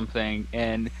prove something,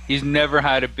 and he's never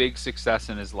had a big success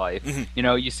in his life.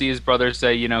 Mm-hmm. You see his brother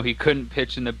say, he couldn't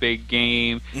pitch in the big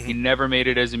game. Mm-hmm. He never made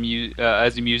it as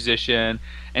a musician,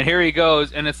 and here he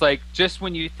goes. And it's like, just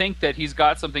when you think that he's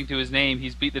got something to his name,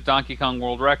 he's beat the Donkey Kong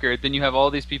world record, then you have all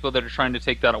these people that are trying to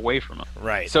take that away from him.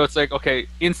 Right. So it's like, okay,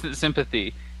 instant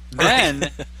sympathy.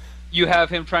 Then you have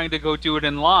him trying to go do it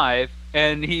in live,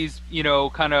 and he's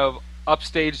kind of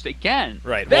upstaged again.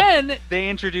 Right. Then they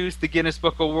introduced the Guinness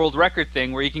Book of World Record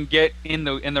thing, where you can get in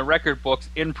the record books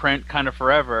in print kind of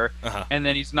forever, and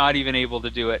then he's not even able to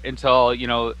do it until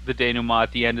the denouement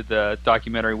at the end of the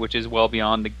documentary, which is well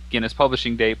beyond the Guinness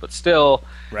publishing date, but still,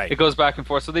 it goes back and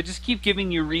forth. So they just keep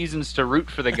giving you reasons to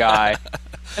root for the guy.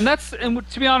 And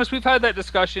to be honest, we've had that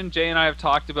discussion. Jay and I have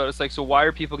talked about it. It's like, so why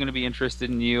are people going to be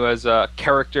interested in you as a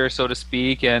character, so to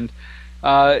speak? And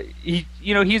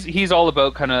he's all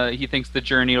about he thinks the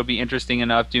journey will be interesting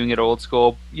enough doing it old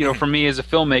school. For me as a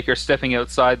filmmaker, stepping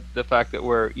outside the fact that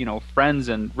we're friends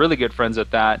and really good friends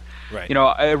at that. Right.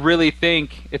 I really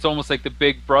think it's almost like the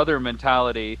Big Brother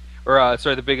mentality, or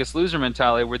the Biggest Loser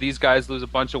mentality, where these guys lose a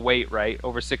bunch of weight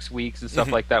over 6 weeks and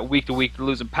stuff like that, week to week, they're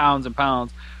losing pounds and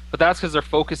pounds. But that's because they're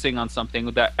focusing on something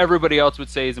that everybody else would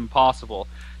say is impossible.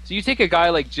 So you take a guy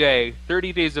like Jay,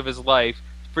 30 days of his life,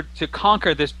 to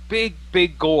conquer this big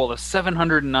goal of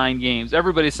 709 games.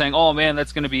 Everybody's saying, oh man,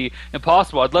 that's going to be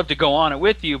impossible. I'd love to go on it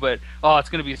with you, but it's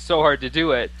going to be so hard to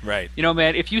do it. Right.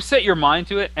 Man, if you set your mind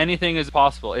to it, anything is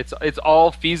possible. It's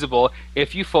all feasible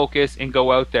if you focus and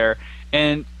go out there.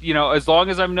 And, as long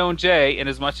as I've known Jay, and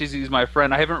as much as he's my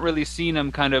friend, I haven't really seen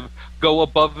him kind of go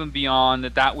above and beyond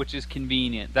that which is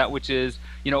convenient, that which is,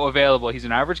 available. He's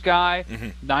an average guy,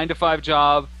 9-to-5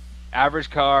 job, average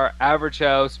car, average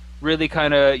house, really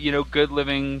kind of, good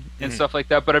living and stuff like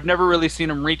that. But I've never really seen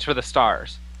him reach for the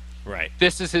stars. Right.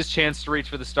 This is his chance to reach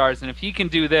for the stars. And if he can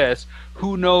do this,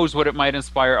 who knows what it might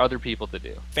inspire other people to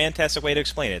do. Fantastic way to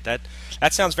explain it. That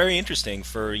sounds very interesting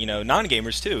for,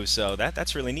 non-gamers too. So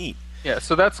that's really neat. Yeah,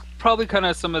 so that's probably kind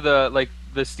of some of the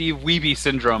Steve Wiebe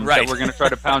syndrome that we're going to try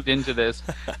to pound into this.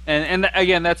 And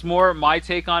again, that's more my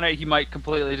take on it. He might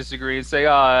completely disagree and say,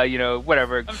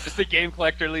 whatever, I'm just a game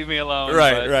collector, leave me alone.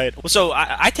 Right. Well, so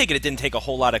I take it didn't take a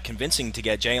whole lot of convincing to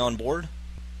get Jay on board?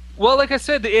 Well, like I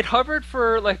said, it hovered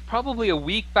for probably a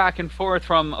week back and forth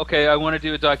from, okay, I want to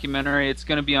do a documentary, it's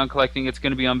going to be on collecting, it's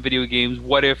going to be on video games,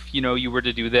 what if, you were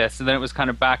to do this? And then it was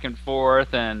kind of back and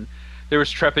forth, and there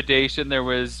was trepidation, there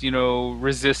was,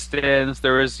 resistance,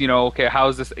 there was, okay, how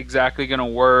is this exactly going to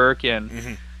work?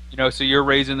 And, so you're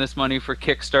raising this money for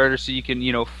Kickstarter so you can,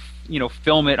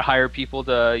 film it, hire people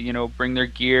to, bring their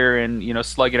gear and,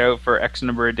 slug it out for X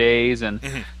number of days. And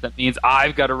that means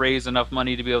I've got to raise enough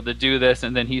money to be able to do this.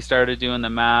 And then he started doing the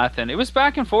math, and it was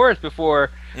back and forth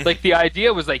before, the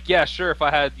idea was yeah, sure, if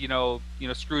I had,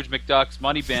 Scrooge McDuck's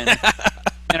money bin,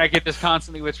 and I get this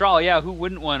constantly withdrawal. Yeah, who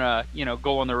wouldn't want to,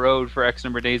 go on the road for X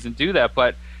number of days and do that?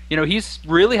 But, he's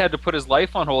really had to put his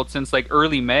life on hold since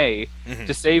early May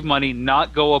to save money,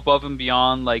 not go above and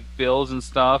beyond bills and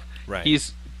stuff. Right.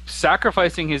 He's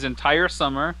sacrificing his entire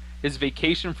summer, his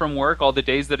vacation from work, all the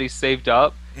days that he's saved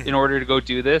up in order to go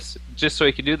do this, just so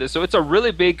he can do this. So it's a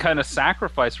really big kind of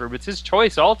sacrifice for him. It's his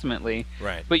choice ultimately.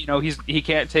 Right. But he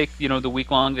can't take the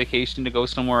week-long vacation to go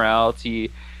somewhere else.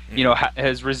 He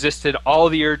has resisted all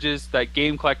the urges that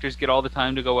game collectors get all the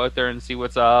time to go out there and see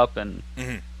what's up, and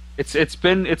it's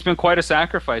been quite a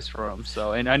sacrifice for him.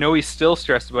 So, and I know he's still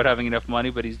stressed about having enough money,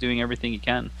 but he's doing everything he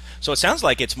can. So it sounds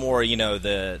like it's more,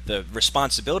 the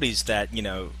responsibilities that,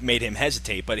 made him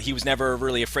hesitate, but he was never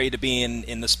really afraid to be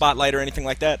in the spotlight or anything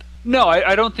like that? No,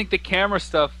 I don't think the camera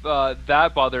stuff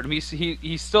that bothered him.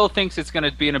 He still thinks it's going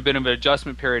to be in a bit of an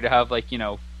adjustment period to have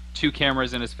 2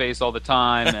 cameras in his face all the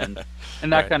time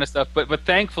and that kind of stuff. But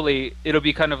thankfully, it'll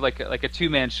be kind of like a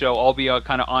 2-man show. I'll be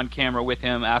kind of on camera with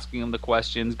him, asking him the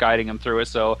questions, guiding him through it.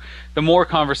 So the more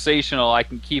conversational I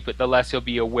can keep it, the less he'll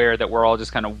be aware that we're all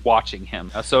just kind of watching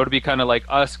him. So it'll be kind of like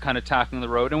us kind of tackling the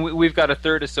road. And we've got a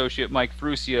third associate, Mike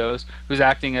Frucios, who's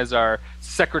acting as our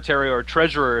secretary or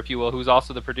treasurer, if you will, who's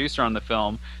also the producer on the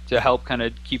film, to help kind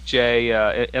of keep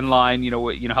Jay in line.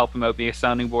 Help him out, be a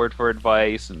sounding board for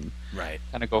advice, and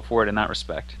kind of go forward in that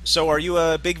respect. So, are you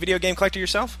a big video game collector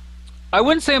yourself? I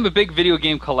wouldn't say I'm a big video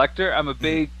game collector. I'm a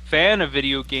big fan of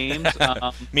video games.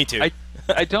 Me too.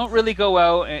 I don't really go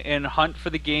out and hunt for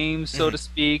the games, so to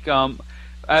speak.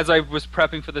 As I was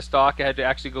prepping for this doc, I had to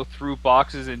actually go through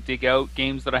boxes and dig out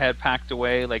games that I had packed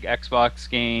away, like Xbox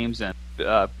games and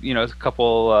a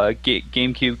couple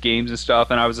GameCube games and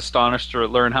stuff. And I was astonished to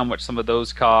learn how much some of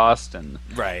those cost and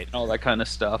all that kind of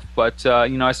stuff. But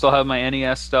I still have my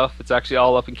NES stuff. It's actually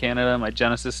all up in Canada. My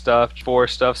Genesis stuff, 4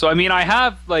 stuff. So I mean,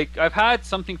 I've had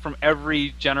something from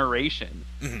every generation.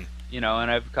 Mm-hmm.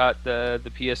 And I've got the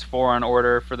PS4 on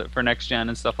order for next gen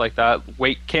and stuff like that.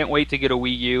 Can't wait to get a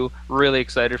Wii U. Really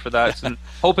excited for that. So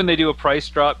hoping they do a price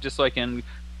drop just so I can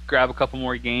grab a couple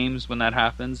more games when that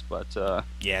happens. But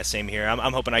yeah, same here.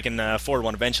 I'm hoping I can afford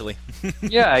one eventually.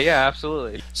 yeah,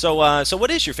 absolutely. So what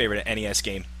is your favorite NES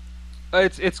game?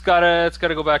 It's gotta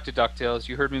go back to DuckTales.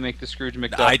 You heard me make the Scrooge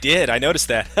McDuck. I did. I noticed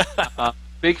that.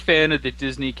 Big fan of the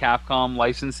Disney Capcom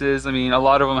licenses. I mean, a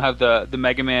lot of them have the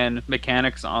Mega Man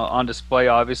mechanics on display,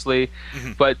 obviously.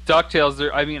 Mm-hmm. But DuckTales,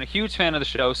 a huge fan of the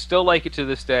show. Still like it to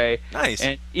this day. Nice.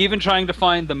 And even trying to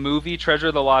find the movie Treasure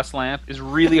of the Lost Lamp is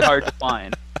really hard to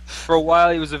find. For a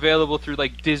while, it was available through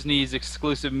like Disney's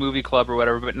exclusive movie club or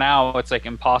whatever, but now it's like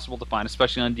impossible to find,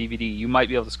 especially on DVD. You might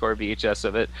be able to score a VHS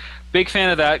of it. Big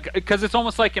fan of that because it's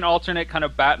almost like an alternate kind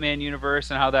of Batman universe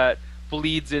and how that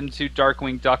bleeds into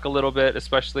Darkwing Duck a little bit,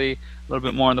 especially a little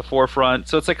bit more on the forefront.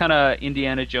 So it's like kind of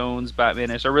Indiana Jones,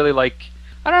 Batman-ish. I really like,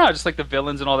 just like the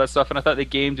villains and all that stuff, and I thought the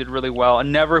game did really well. I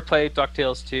never played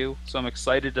DuckTales 2, so I'm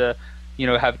excited to,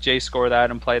 have Jay score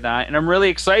that and play that. And I'm really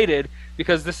excited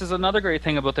because this is another great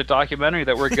thing about the documentary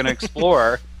that we're going to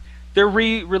explore. They're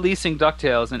re-releasing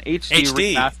DuckTales in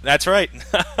HD. That's right.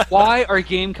 Why are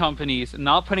game companies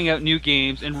not putting out new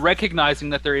games and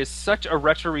recognizing that there is such a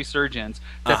retro resurgence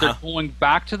that they're going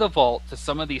back to the vault to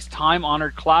some of these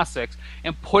time-honored classics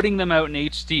and putting them out in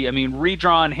HD? I mean,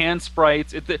 redrawn hand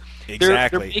sprites. Exactly.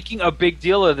 They're making a big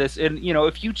deal of this. And,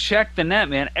 if you check the net,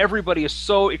 man, everybody is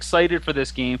so excited for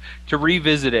this game to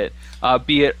revisit it,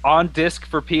 be it on disc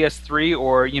for PS3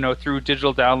 or, through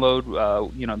digital download,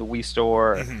 the Wii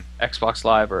Store, Xbox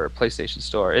Live, or PlayStation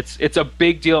Store. It's a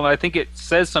big deal, and I think it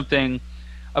says something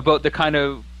about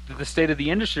the state of the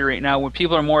industry right now when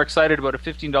people are more excited about a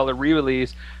 $15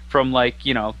 re-release from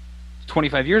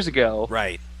 25 years ago.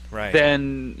 Right.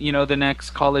 Than, the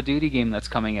next Call of Duty game that's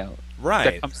coming out. Right.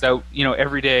 That comes out,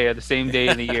 every day or the same day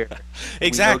in the year.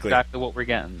 Exactly. We know exactly what we're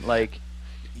getting.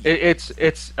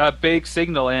 It's a big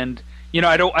signal, and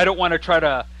I don't want to try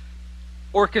to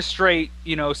orchestrate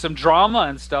some drama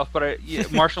and stuff, but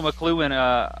Marshall McLuhan,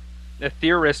 a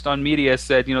theorist on media,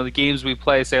 said the games we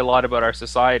play say a lot about our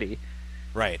society.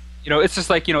 Right. It's just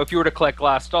like if you were to collect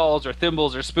glass dolls or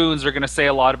thimbles or spoons, they're going to say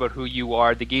a lot about who you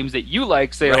are. The games that you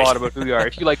like say a lot about who you are.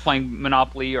 If you like playing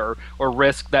Monopoly or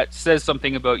Risk, that says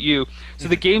something about you. So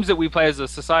the games that we play as a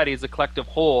society, as a collective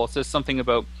whole, says something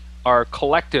about our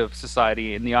collective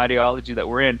society and the ideology that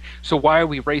we're in. So why are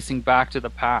we racing back to the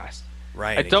past?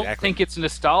 Right. I don't think it's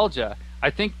nostalgia.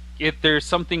 I think there's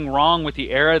something wrong with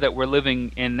the era that we're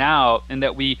living in now, and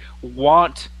that we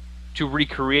want to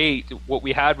recreate what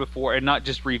we had before and not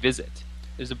just revisit.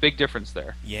 There's a big difference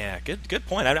there. Yeah, good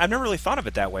point. I've never really thought of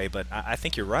it that way, but I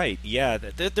think you're right. Yeah,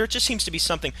 there just seems to be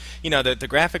something. The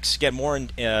graphics get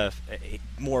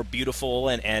more beautiful,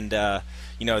 and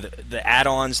the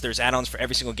add-ons. There's add-ons for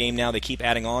every single game now. They keep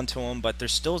adding on to them, but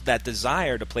there's still that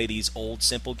desire to play these old,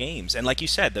 simple games. And like you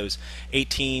said, those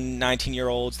 18,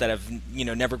 19-year-olds that have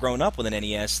never grown up with an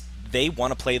NES, they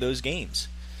want to play those games.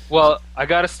 Well, I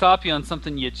got to stop you on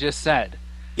something you just said.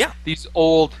 Yeah. These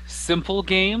old, simple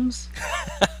games.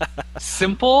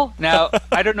 Simple? Now,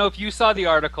 I don't know if you saw the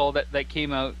article that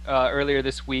came out earlier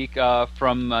this week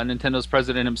from Nintendo's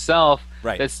president himself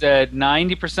that said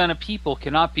 90% of people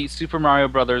cannot beat Super Mario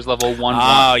Brothers level 1.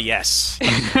 Oh, yes.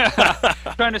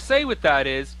 Trying to say with that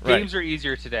is, games are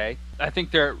easier today. I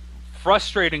think they're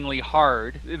frustratingly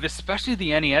hard, especially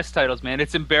the NES titles, man.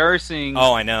 It's embarrassing.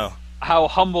 Oh, I know. how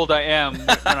humbled I am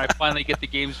when I finally get the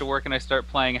games to work and I start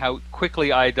playing, how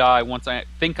quickly I die once I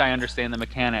think I understand the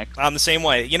mechanics. I'm the same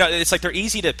way. You know, it's like they're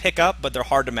easy to pick up, but they're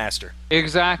hard to master.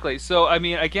 Exactly. So, I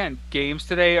mean, again, games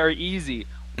today are easy.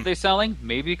 Are they selling?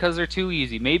 Maybe because they're too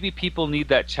easy. Maybe people need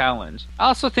that challenge. I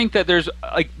also think that there's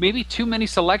like maybe too many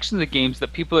selections of games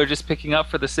that people are just picking up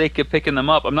for the sake of picking them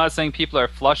up. I'm not saying people are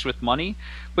flush with money,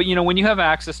 but you know, when you have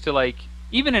access to like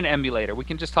even an emulator, we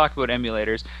can just talk about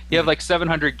emulators. You have like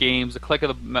 700 games, a click of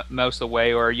the mouse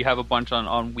away, or you have a bunch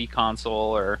on Wii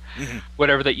console or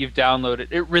whatever that you've downloaded.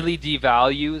 It really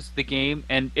devalues the game,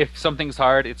 and if something's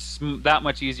hard, it's that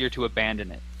much easier to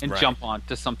abandon it and jump on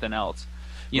to something else.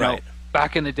 You know,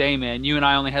 back in the day, man, you and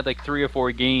I only had like 3 or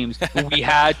 4 games. We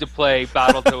had to play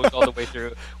Battletoads all the way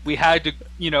through. We had to,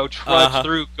 you know, trudge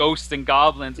through Ghosts and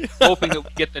Goblins, hoping that we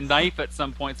get the knife at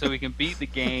some point so we can beat the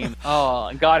game. Oh,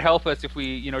 and God help us if we,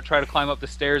 you know, try to climb up the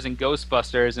stairs in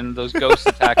Ghostbusters and those ghosts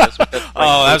attack us with the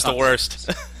that was the worst.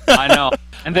 I know.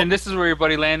 And then this is where your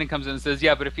buddy Landon comes in and says,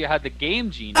 yeah, but if you had the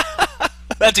game genie.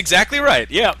 That's exactly right.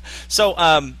 Yeah. So,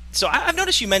 I've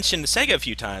noticed you mentioned Sega a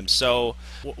few times. So,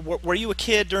 were you a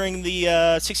kid during the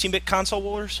 16-bit console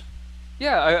wars?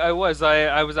 Yeah, I was.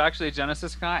 I was actually a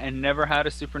Genesis guy and never had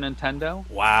a Super Nintendo.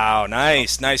 Wow,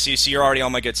 nice. So you're already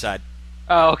on my good side.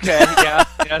 Oh, okay. Yeah,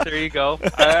 there you go.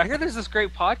 I hear there's this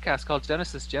great podcast called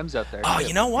Genesis Gems out there. Oh, too.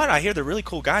 You know what? I hear they're really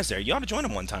cool guys there. You ought to join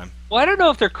them one time. Well, I don't know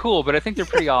if they're cool, but I think they're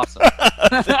pretty awesome.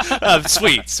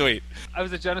 Sweet. I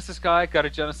was a Genesis guy, got a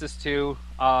Genesis 2.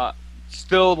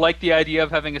 Still like the idea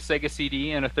of having a Sega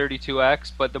CD and a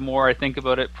 32X, but the more I think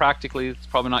about it, practically it's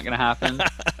probably not going to happen.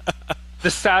 The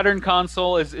Saturn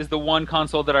console is the one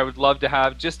console that I would love to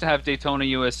have, just to have Daytona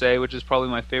USA, which is probably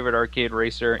my favorite arcade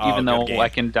racer, even though I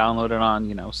can download it on,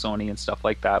 you know, Sony and stuff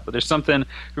like that. But there's something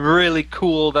really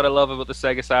cool that I love about the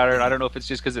Sega Saturn. I don't know if it's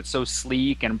just because it's so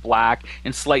sleek and black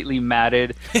and slightly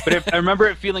matted, but I remember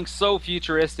it feeling so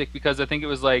futuristic because I think it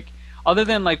was like, other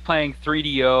than like playing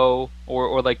 3DO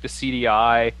or like the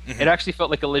CDI, it actually felt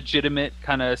like a legitimate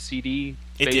kind of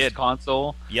CD-based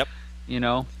console. Yep. You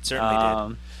know? It certainly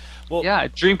did. Well, yeah,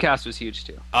 Dreamcast was huge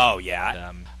too. Oh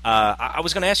yeah. I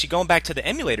was going to ask you, going back to the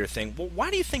emulator thing. Well, why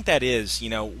do you think that is? You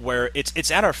know, where it's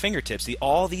at our fingertips,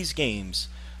 all these games,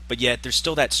 but yet there's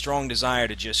still that strong desire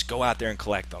to just go out there and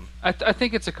collect them. I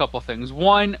think it's a couple things.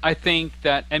 One, I think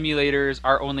that emulators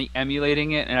are only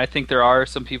emulating it, and I think there are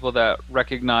some people that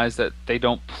recognize that they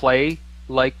don't play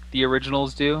like the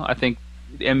originals do. I think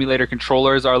the emulator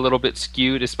controllers are a little bit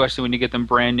skewed, especially when you get them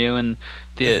brand new and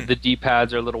the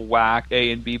D-pads are a little whacked.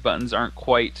 A and B buttons aren't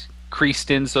quite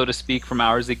creased in, so to speak, from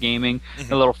hours of gaming.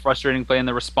 A little frustrating playing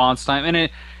the response time.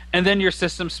 And then your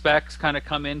system specs kind of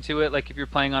come into it. Like if you're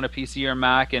playing on a PC or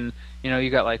Mac and, you know, you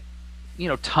got like, you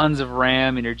know, tons of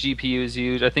RAM and your GPU is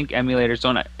huge. I think emulators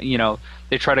don't, you know,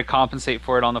 they try to compensate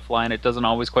for it on the fly and it doesn't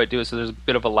always quite do it, so there's a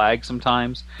bit of a lag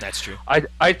sometimes. That's true.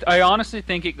 I honestly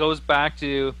think it goes back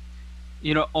to,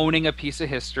 you know, owning a piece of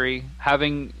history,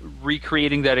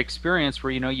 recreating that experience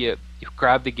where, you know, you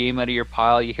grab the game out of your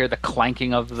pile, you hear the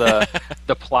clanking of the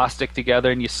plastic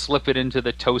together, and you slip it into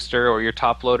the toaster or your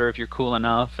top loader if you're cool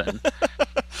enough, and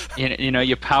you know,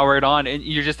 you power it on, and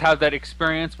you just have that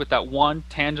experience with that one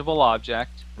tangible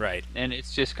object, right? And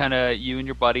it's just kind of you and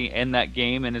your buddy in that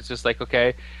game, and it's just like,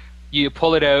 okay, you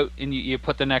pull it out and you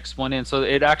put the next one in. So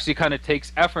it actually kind of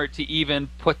takes effort to even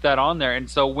put that on there, and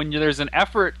so when there's an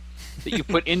effort that you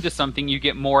put into something, you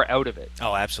get more out of it.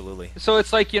 Oh, absolutely. So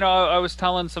it's like, you know, I was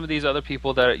telling some of these other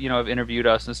people that, you know, have interviewed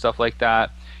us and stuff like that,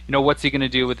 you know, what's he going to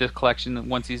do with this collection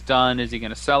once he's done? Is he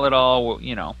going to sell it all? Well,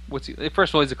 you know,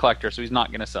 first of all, he's a collector, so he's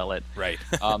not going to sell it. Right.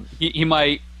 He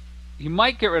might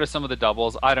get rid of some of the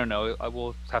doubles. I don't know. I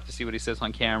will have to see what he says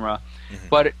on camera.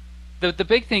 But the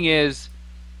big thing is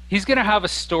he's going to have a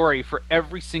story for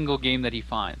every single game that he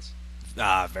finds.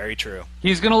 Very true.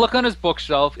 He's going to look on his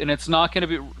bookshelf, and it's not going to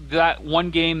be that one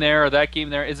game there or that game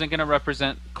there isn't going to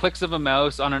represent clicks of a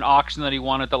mouse on an auction that he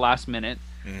won at the last minute.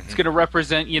 It's going to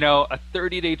represent, you know, a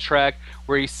 30-day trek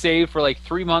where he saved for like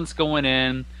 3 months going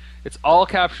in. It's all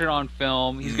captured on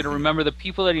film. He's going to remember the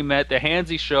people that he met, the hands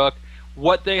he shook,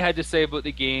 what they had to say about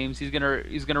the games. He's going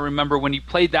to remember when he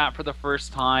played that for the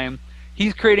first time.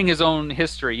 He's creating his own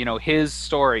history, you know, his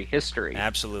story, history.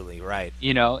 Absolutely, right.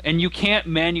 You know, and you can't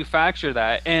manufacture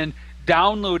that. And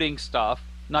downloading stuff,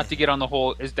 not to get on the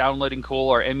whole, is downloading cool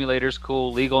or emulators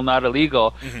cool, legal, not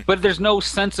illegal, but there's no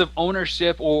sense of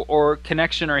ownership or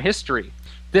connection or history.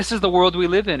 This is the world we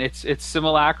live in. It's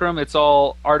simulacrum. It's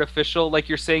all artificial, like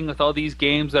you're saying, with all these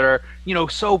games that are, you know,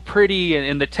 so pretty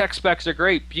and the tech specs are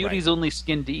great. Beauty's only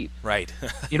skin deep. Right.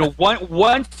 You know,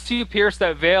 once you pierce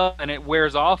that veil and it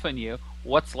wears off on you,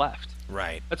 what's left?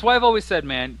 Right. That's why I've always said,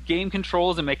 man, game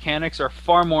controls and mechanics are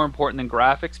far more important than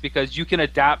graphics because you can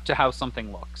adapt to how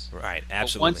something looks. Right, But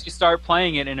absolutely. once you start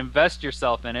playing it and invest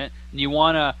yourself in it, and you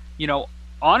want to,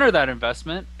 honor that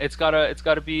investment, it's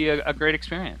gotta be a great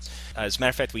experience. As a matter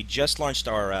of fact, we just launched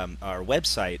our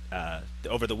website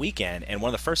over the weekend, and one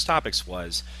of the first topics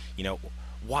was,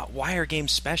 why are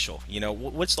games special?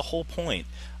 What's the whole point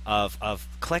of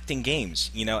collecting games?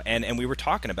 And we were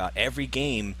talking about every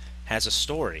game has a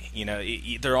story.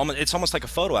 It's almost like a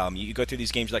photo album. You go through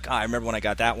these games, you're like, I remember when I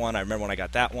got that one. I remember when I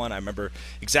got that one. I remember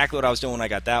exactly what I was doing when I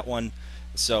got that one.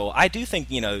 So I do think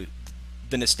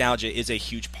the nostalgia is a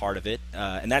huge part of it,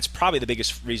 and that's probably the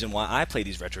biggest reason why I play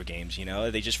these retro games.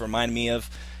 They just remind me of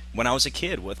when I was a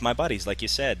kid with my buddies, like you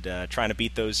said, trying to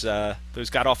beat those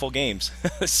god awful games.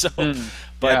 So,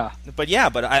 but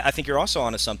I think you're also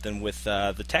onto something with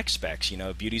the tech specs.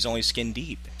 Beauty's only skin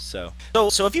deep. So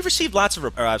have you received lots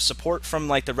of support from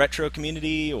like the retro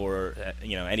community, or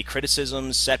any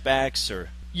criticisms, setbacks, or?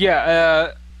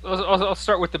 Yeah, I'll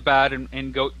start with the bad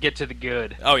and get to the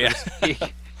good. Oh yeah.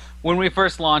 When we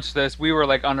first launched this, we were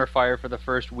like under fire for the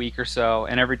first week or so,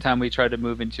 and every time we tried to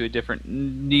move into a different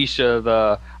niche of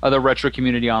the retro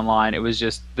community online, it was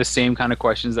just the same kind of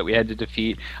questions that we had to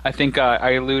defeat. I think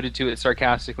I alluded to it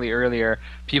sarcastically earlier.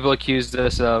 People accused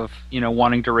us of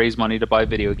wanting to raise money to buy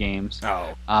video games,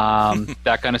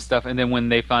 that kind of stuff. And then when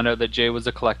they found out that Jay was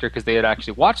a collector because they had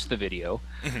actually watched the video,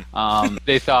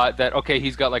 they thought that okay,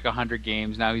 he's got like 100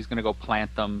 games now, he's going to go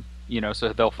plant them.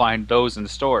 So they'll find those in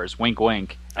stores, wink,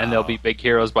 wink, and they'll be big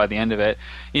heroes by the end of it.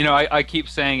 I keep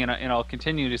saying, and I'll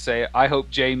continue to say, I hope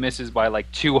Jay misses by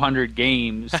like 200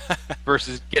 games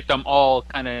versus get them all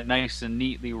kind of nice and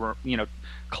neatly,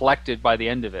 collected by the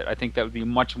end of it. I think that would be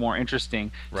much more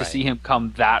interesting to see him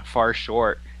come that far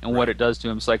short and what it does to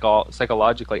him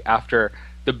psychologically after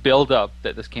the build-up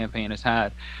that this campaign has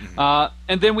had.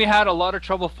 And then we had a lot of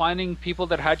trouble finding people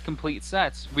that had complete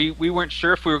sets. We weren't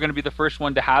sure if we were going to be the first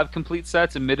one to have complete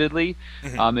sets, admittedly.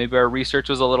 Maybe our research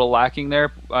was a little lacking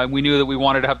there. We knew that we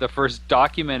wanted to have the first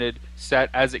documented set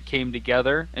as it came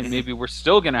together, and maybe we're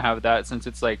still going to have that since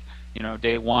it's like,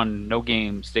 day 1, no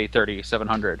games, day 30,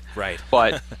 700. Right.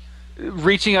 But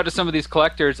reaching out to some of these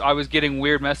collectors, I was getting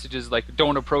weird messages like,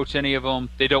 don't approach any of them,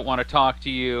 they don't want to talk to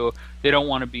you, they don't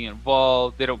want to be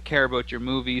involved, they don't care about your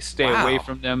movies, stay away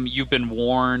from them, you've been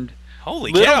warned.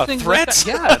 Holy cow, threats?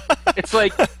 Like it's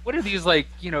like, what are these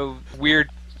weird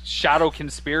shadow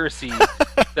conspiracies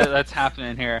that's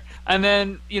happening here? And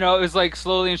then, it was like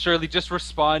slowly and surely just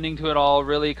responding to it all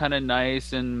really kind of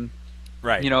nice and,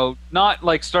 not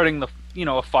like starting the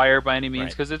a fire by any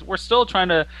means, because we're still trying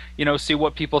to see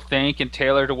what people think and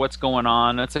tailor to what's going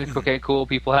on. It's like, okay, cool,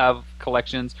 people have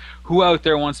collections, who out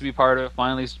there wants to be part of it?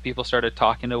 Finally people started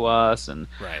talking to us, and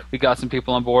we got some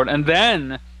people on board, and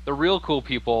then the real cool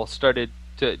people started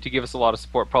to give us a lot of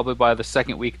support probably by the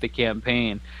second week of the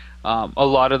campaign. A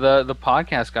lot of the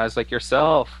podcast guys like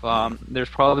yourself, there's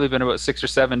probably been about 6 or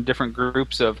 7 different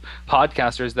groups of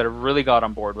podcasters that have really got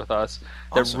on board with us,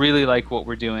 that really like what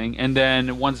we're doing. And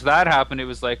then once that happened, it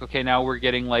was like, okay, now we're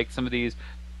getting like some of these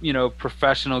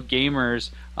professional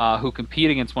gamers who compete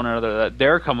against one another, that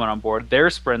they're coming on board, they're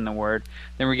spreading the word.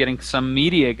 Then we're getting some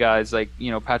media guys like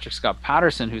Patrick Scott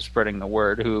Patterson, who's spreading the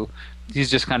word, who he's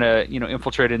just kind of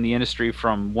infiltrated in the industry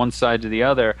from one side to the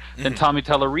other. Then Tommy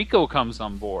Tallarico comes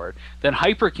on board. Then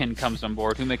Hyperkin comes on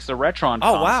board, who makes the Retron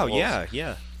consoles. Oh wow,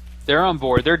 yeah. They're on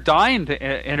board. They're dying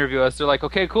to interview us. They're like,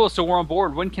 okay, cool, so we're on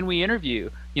board. When can we interview?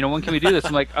 When can we do this?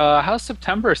 I'm like, how's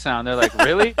September sound? They're like,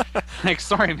 really? Like,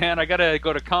 sorry, man, I gotta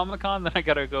go to Comic-Con, then I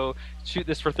gotta go shoot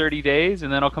this for 30 days,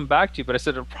 and then I'll come back to you. But I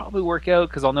said it'll probably work out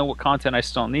because I'll know what content I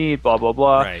still need, blah, blah,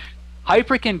 blah. Right.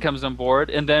 Hyperkin comes on board,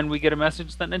 and then we get a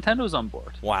message that Nintendo's on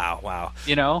board. Wow.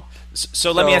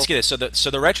 So let me ask you this.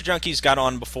 So the Retro Junkies got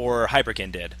on before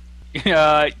Hyperkin did?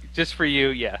 Just for you,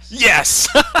 yes. Yes!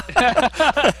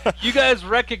 You guys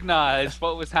recognized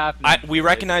what was happening. We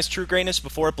recognized true greatness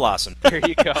before it blossomed. There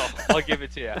you go. I'll give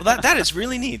it to you. Well, that is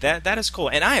really neat. That is cool.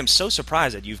 And I am so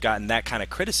surprised that you've gotten that kind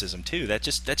of criticism, too. That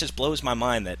just blows my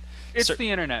mind that... It's the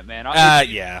internet, man.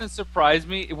 It doesn't surprise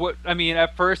me.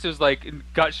 At first it was like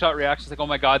gut shot reactions, like, oh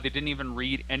my god, they didn't even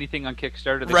read anything on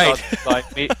Kickstarter.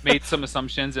 They made some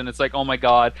assumptions, and it's like, oh my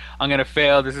god, I'm gonna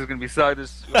fail. This is gonna be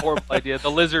this horrible idea. The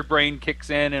lizard brain kicks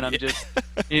in, and I'm just,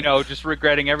 just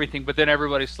regretting everything. But then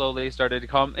everybody slowly started to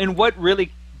come. And what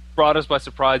really brought us by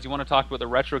surprise, you want to talk about the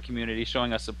retro community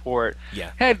showing us support.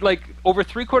 Yeah. Had like over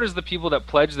 3/4 of the people that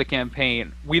pledged the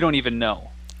campaign, we don't even know.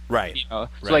 Right. So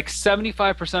like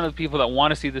 75% of the people that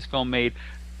want to see this film made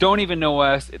don't even know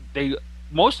us. They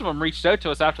most of them reached out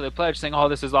to us after they pledged, saying, "Oh,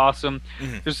 this is awesome."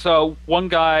 Mm-hmm. There's one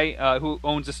guy who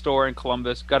owns a store in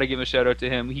Columbus. Got to give a shout out to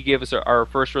him. He gave us our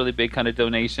first really big kind of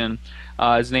donation.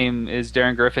 His name is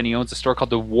Darren Griffin. He owns a store called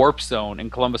the Warp Zone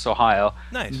in Columbus, Ohio.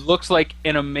 Nice. Looks like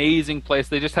an amazing place.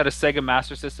 They just had a Sega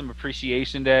Master System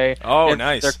Appreciation Day. Oh, and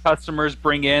nice. Their customers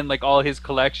bring in like all his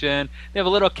collection. They have a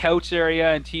little couch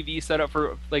area and TV set up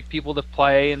for like people to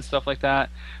play and stuff like that.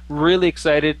 Really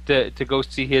excited to go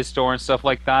see his store and stuff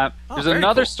like that. Oh, There's very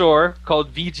another cool. store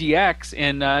called VGX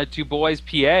in DuBois,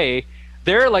 PA.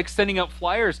 They're like sending out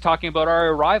flyers talking about our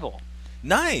arrival.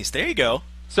 Nice. There you go.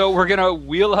 So we're gonna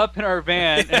wheel up in our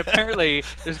van, and apparently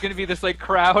there's gonna be this like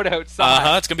crowd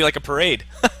outside. It's gonna be like a parade.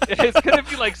 It's gonna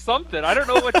be like something. I don't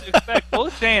know what to expect.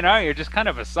 Both Jay and I are just kind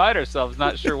of beside ourselves,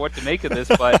 not sure what to make of this.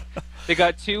 But they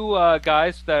got two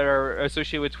guys that are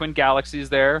associated with Twin Galaxies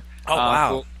there. Oh,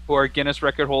 wow. Who are Guinness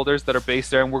record holders that are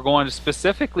based there, and we're going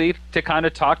specifically to kind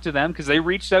of talk to them because they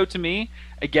reached out to me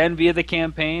again via the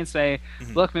campaign, say,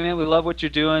 "Look, man, we love what you're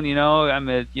doing. You know, I'm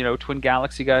a Twin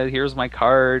Galaxy guy. Here's my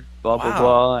card. Blah blah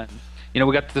blah." And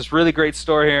we got this really great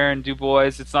store here in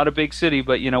DuBois. It's not a big city,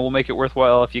 but we'll make it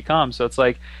worthwhile if you come. So it's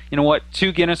like, what?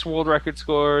 2 Guinness World Record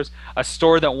scores, a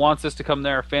store that wants us to come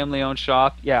there, a family-owned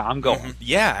shop. Yeah, I'm going.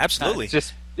 Yeah, absolutely.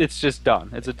 It's just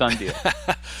done. It's a done deal.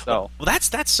 So well,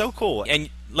 that's so cool. And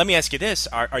let me ask you this: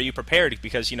 Are you prepared?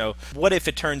 Because what if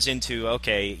it turns into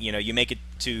you make it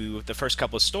to the first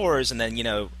couple of stores, and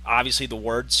then obviously the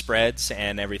word spreads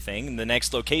and everything. And the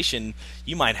next location,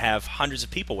 you might have hundreds of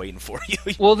people waiting for you.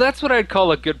 Well, that's what I'd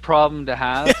call a good problem to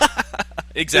have.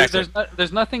 Exactly.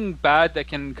 There's nothing bad that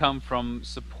can come from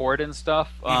support and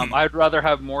stuff. I'd rather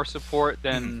have more support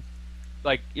than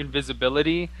like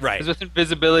invisibility. Right. Because with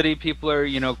invisibility, people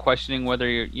are questioning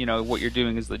whether what you're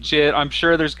doing is legit. I'm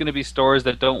sure there's going to be stores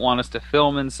that don't want us to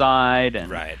film inside,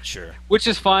 and right, sure. Which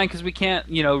is fine because we can't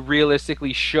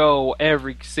realistically show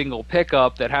every single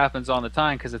pickup that happens on the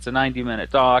time because it's a 90-minute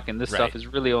dock, and this stuff is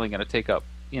really only going to take up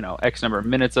X number of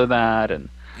minutes of that, and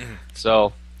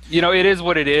so. It is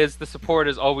what it is. The support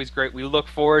is always great. We look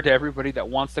forward to everybody that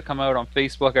wants to come out on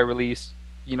Facebook. I release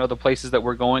the places that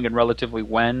we're going and relatively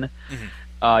when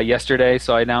yesterday,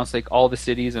 so I announced like all the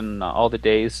cities and all the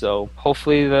days, so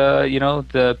hopefully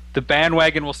the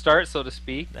bandwagon will start, so to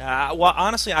speak. Well,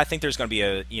 honestly, I think there's going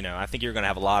to be I think you're going to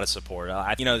have a lot of support.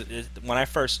 When I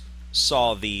first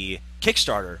saw the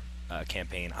Kickstarter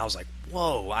campaign, I was like,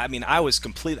 whoa. I mean, I was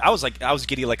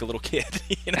giddy like a little kid,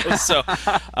 so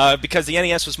because the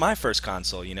NES was my first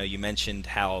console. You mentioned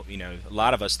how a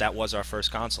lot of us, that was our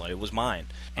first console. It was mine,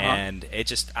 and it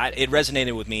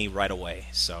resonated with me right away.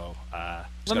 So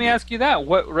let me ask you that: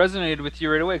 what resonated with you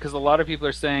right away? Because a lot of people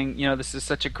are saying this is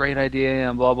such a great idea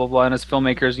and blah blah blah, and as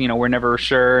filmmakers we're never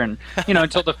sure, and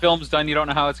until the film's done you don't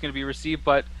know how it's going to be received.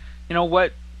 But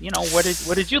what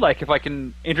did you like? If I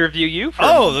can interview you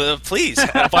for please,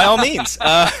 by all means.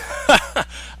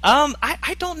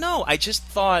 I don't know. I just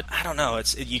thought, I don't know.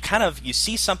 It's you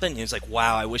see something and it's like,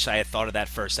 wow, I wish I had thought of that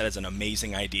first. That is an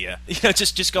amazing idea.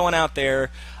 Just going out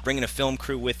there, bringing a film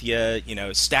crew with you,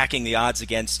 stacking the odds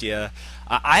against you.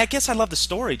 I guess I love the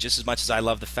story just as much as I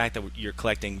love the fact that you're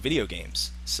collecting video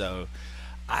games. So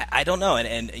I don't know.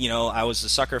 And I was a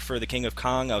sucker for The King of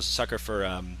Kong. I was a sucker for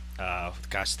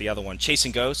the other one,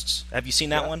 Chasing Ghosts. Have you seen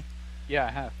that one? Yeah,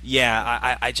 I have.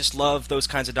 Yeah, I just love those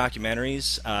kinds of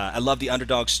documentaries. I love the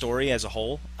underdog story as a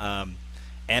whole.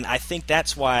 And I think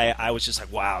that's why I was just like,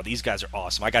 wow, these guys are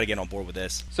awesome. I got to get on board with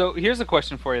this. So here's a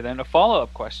question for you then, a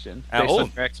follow-up question based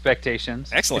on your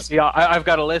expectations. Excellent. See, I've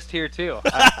got a list here too.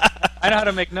 I know how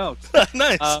to make notes.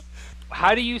 Nice.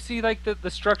 How do you see like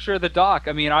the structure of the doc?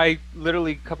 I mean, I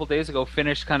literally a couple days ago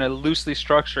finished kind of loosely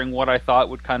structuring what I thought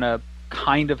would kind of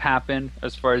happen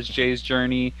as far as Jay's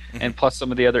journey, and plus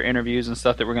some of the other interviews and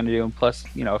stuff that we're going to do, and plus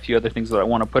a few other things that I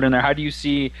want to put in there. How do you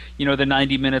see the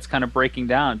 90 minutes kind of breaking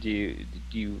down? Do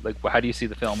you like, how do you see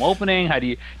the film opening? How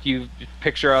do you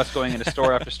picture us going into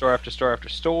store after store after store after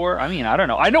store? I mean, I don't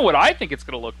know. I know what I think it's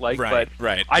going to look like, but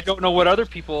I don't know what other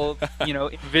people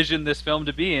envision this film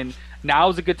to be, and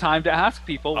now's a good time to ask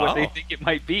people what they think it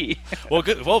might be. Well,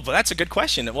 good. Well, that's a good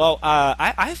question. Well,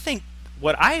 I think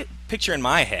what I picture in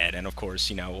my head, and of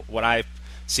course, what I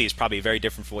see is probably very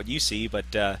different from what you see, but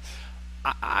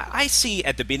I see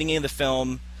at the beginning of the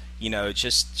film,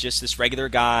 just this regular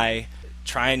guy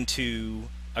trying to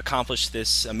accomplish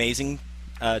this amazing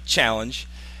challenge,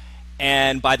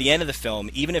 and by the end of the film,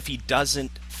 even if he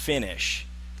doesn't finish,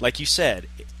 like you said,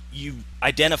 you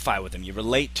identify with him, you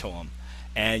relate to him,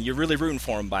 and you're really rooting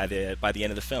for him by the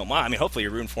end of the film. Well, I mean, hopefully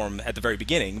you're rooting for him at the very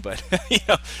beginning, but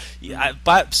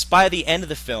by the end of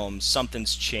the film,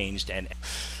 something's changed, and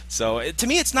So to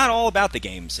me, it's not all about the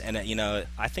games, and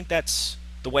I think that's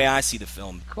the way I see the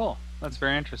film. Cool. That's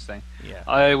very interesting. Yeah.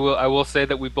 I will say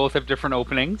that we both have different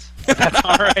openings. But that's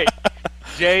all right.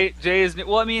 Jay is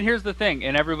well. I mean, here's the thing,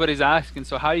 and everybody's asking,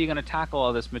 so how are you going to tackle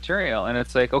all this material? And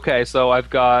it's like, okay, so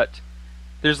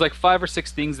there's like 5 or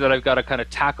 6 things that I've got to kind of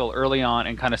tackle early on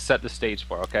and kind of set the stage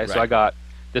for. Okay, so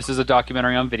this is a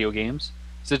documentary on video games.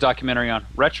 This is a documentary on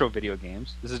retro video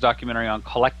games. This is a documentary on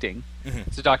collecting. Mm-hmm.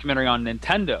 It's a documentary on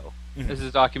Nintendo. Mm-hmm. This is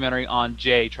a documentary on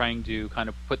Jay trying to kind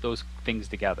of put those things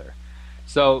together.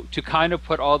 So to kind of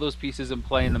put all those pieces in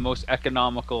play in the most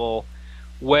economical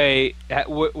way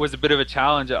was a bit of a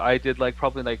challenge. I did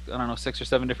probably 6 or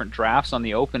 7 different drafts on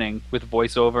the opening with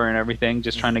voiceover and everything,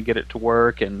 just trying to get it to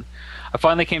work. And I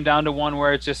finally came down to one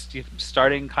where it's just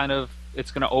starting kind of,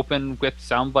 it's going to open with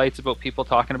sound bites about people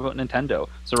talking about Nintendo.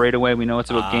 So right away we know it's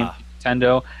about game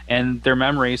Nintendo and their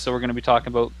memories. So we're going to be talking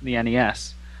about the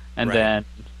NES, and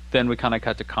then we kind of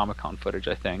cut to Comic-Con footage,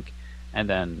 I think, and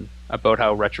then about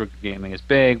how retro gaming is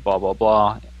big, blah blah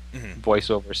blah. Mm-hmm.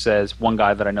 Voiceover says one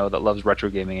guy that I know that loves retro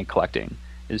gaming and collecting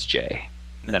is Jay,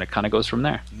 and then it kind of goes from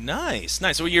there. Nice.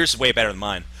 Well, yours is way better than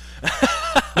mine.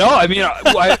 No, I mean,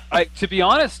 I to be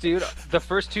honest, dude, the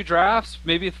first 2 drafts,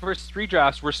 maybe the first 3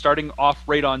 drafts, we're starting off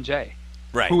right on Jay.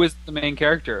 Right. Who is the main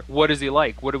character? What is he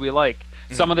like? What do we like?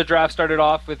 Mm-hmm. Some of the drafts started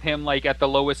off with him at the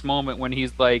lowest moment when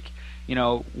he's 1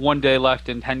 day left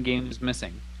and 10 games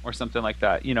missing or something like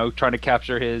that. Trying to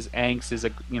capture his angst, his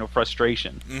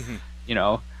frustration. Mm-hmm.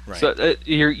 Right. So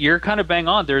you're kind of bang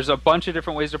on. There's a bunch of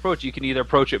different ways to approach it. You can either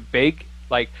approach it big,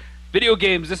 like video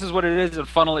games, this is what it is, and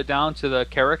funnel it down to the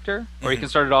character, or you can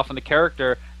start it off on the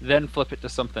character, then flip it to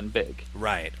something big.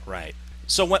 Right.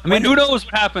 So who knows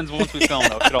what happens once we film,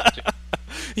 though?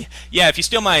 Yeah, if you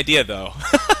steal my idea, though.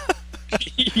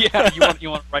 Yeah, you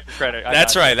want to write the credit.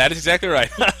 That's right. That is exactly right.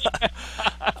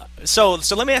 So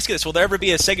let me ask you this: will there ever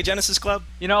be a Sega Genesis club?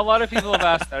 A lot of people have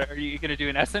asked that. Are you going to do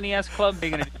an SNES club? Are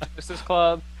you going to do a Genesis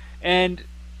club? And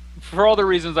for all the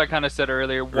reasons I kind of said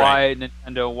earlier, why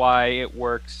Nintendo, why it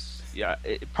works,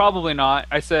 probably not.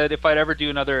 I said if I'd ever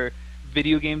do another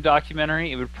video game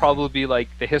documentary, it would probably be like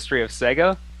the history of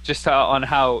Sega, just on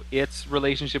how its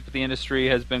relationship with the industry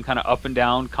has been kind of up and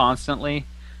down constantly.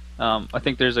 I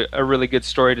think there's a really good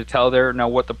story to tell there. Now,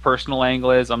 what the personal angle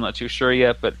is, I'm not too sure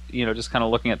yet, but just kind of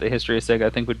looking at the history of Sega,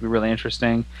 I think would be really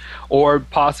interesting. Or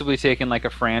possibly taking like a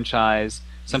franchise,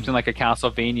 something like a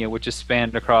Castlevania, which is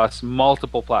spanned across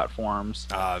multiple platforms.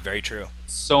 Very true.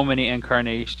 So many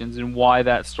incarnations, and why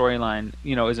that storyline,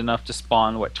 is enough to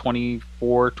spawn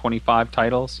 24, 25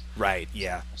 titles. Right.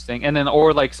 Yeah. And then,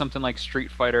 or like something like Street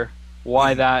Fighter,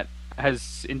 why that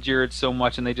has endured so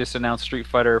much, and they just announced Street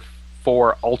Fighter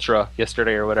 4 Ultra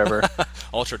yesterday or whatever.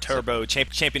 Ultra Turbo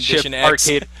Champion Edition X.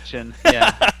 Arcade Edition.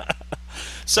 Yeah.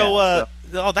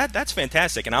 That's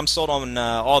fantastic, and I'm sold on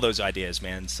all those ideas,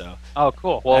 man. So. Oh,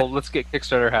 cool. Well, let's get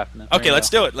Kickstarter happening. Okay, let's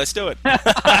do it.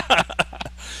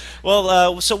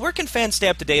 Well, so where can fans stay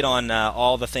up to date on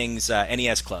all the things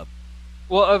NES Club?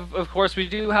 Well, of course, we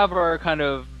do have our kind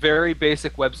of very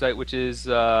basic website, which is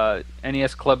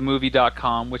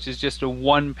nesclubmovie.com, which is just a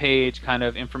one-page kind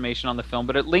of information on the film,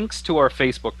 but it links to our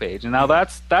Facebook page. And now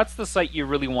that's the site you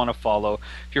really want to follow.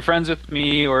 If you're friends with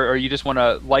me or you just want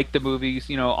to like the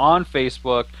movies, on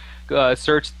Facebook,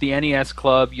 search the NES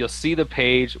Club. You'll see the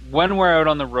page. When we're out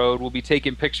on the road, we'll be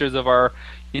taking pictures of our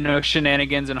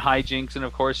shenanigans and hijinks, and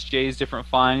of course Jay's different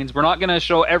finds. We're not going to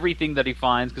show everything that he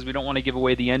finds because we don't want to give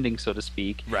away the ending, so to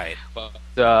speak. Right.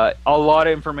 But a lot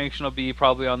of information will be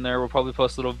probably on there. We'll probably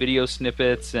post little video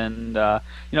snippets and a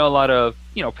lot of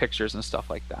pictures and stuff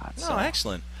like that. Oh,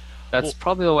 excellent. That's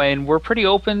probably the way, and we're pretty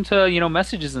open to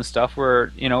messages and stuff.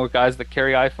 We're we're guys that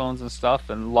carry iPhones and stuff,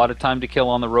 and a lot of time to kill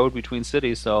on the road between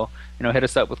cities. So hit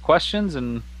us up with questions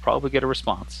and probably get a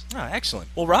response. Oh, excellent.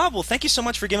 Well, Rob, thank you so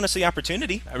much for giving us the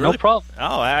opportunity. No problem.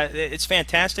 It's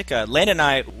fantastic.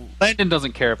 Landon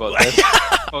doesn't care about this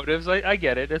motives. I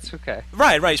get it. It's okay.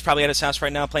 Right. He's probably at his house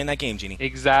right now playing that game, Genie.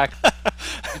 Exactly.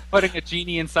 He's putting a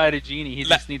genie inside a genie. He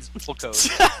just needs full code.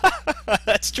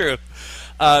 That's true.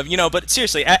 But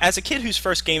seriously, as a kid whose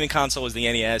first gaming console was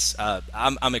the NES,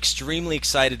 I'm extremely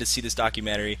excited to see this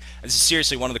documentary. This is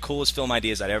seriously one of the coolest film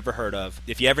ideas I'd ever heard of.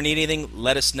 If you ever need anything,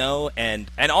 let us know. And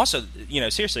also,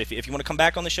 seriously, if you want to come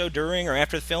back on the show during or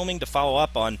after the filming to follow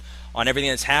up on everything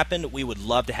that's happened, we would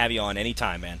love to have you on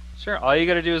anytime, man. Sure. All you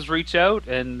got to do is reach out,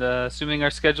 and assuming our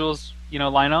schedules,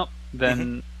 line up,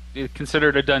 then consider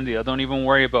it a done deal. Don't even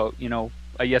worry about,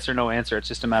 a yes or no answer. It's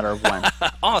just a matter of when.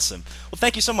 Awesome. Well,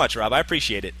 thank you so much, Rob. I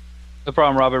appreciate it. No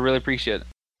problem, Rob. I really appreciate it.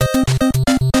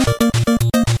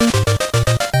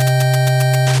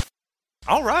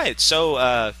 All right,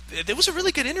 so it was a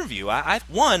really good interview. I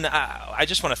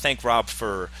just want to thank Rob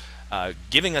for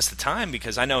giving us the time,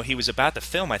 because I know he was about to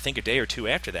film, I think, a day or two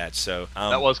after that. So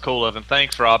that was cool of him.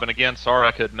 Thanks, Rob. And again, sorry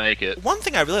I couldn't make it. One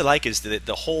thing I really like is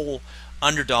the whole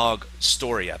underdog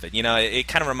story of it. You know, it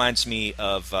kind of reminds me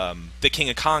of the King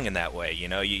of Kong in that way. You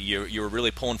know, you were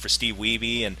really pulling for Steve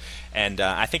Wiebe, and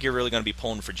I think you're really going to be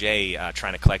pulling for Jay,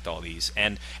 trying to collect all these.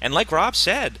 And like Rob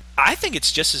said, I think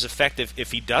it's just as effective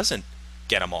if he doesn't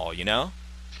get them all. You know.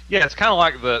 Yeah, it's kind of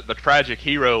like the tragic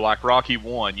hero, like Rocky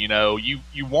 1. You know,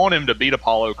 you want him to beat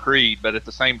Apollo Creed, but at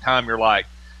the same time, you're like,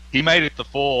 he made it the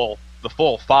full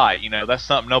fight. You know, that's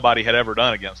something nobody had ever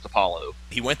done against Apollo.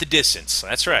 He went the distance.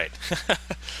 That's right.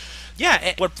 Yeah,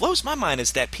 and what blows my mind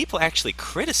is that people actually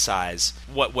criticize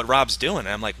what Rob's doing. And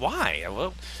I'm like, why?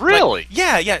 Well, really? Like,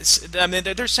 yeah. I mean,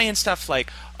 they're saying stuff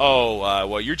like, oh,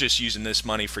 well, you're just using this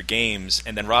money for games.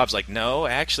 And then Rob's like, no,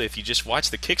 actually, if you just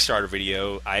watch the Kickstarter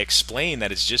video, I explain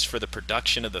that it's just for the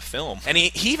production of the film. And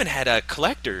he even had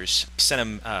collectors send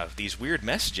him these weird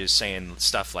messages saying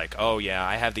stuff like, oh, yeah,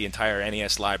 I have the entire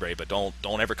NES library, but don't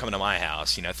ever come to my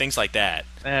house. You know, things like that.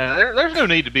 There's no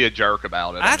need to be a jerk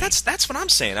about it. That's what I'm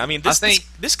saying. I mean,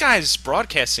 this guy's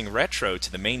broadcasting retro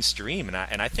to the mainstream,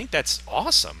 and I think that's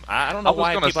awesome. I don't know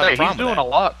why people have a problem with that. He's doing a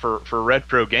lot for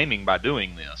retro gaming by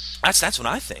doing this. That's what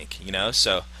I think, you know.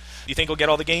 So, do you think he'll get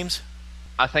all the games?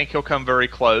 I think he'll come very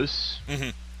close.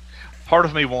 Mm-hmm. Part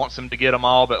of me wants him to get them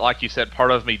all, but like you said,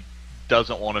 part of me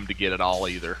doesn't want him to get it all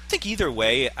either. I think either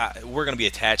way, we're going to be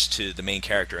attached to the main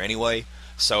character anyway.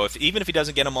 So even if he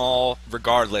doesn't get them all,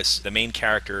 regardless, the main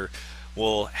character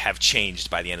will have changed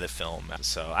by the end of the film.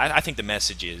 So I think the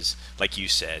message is, like you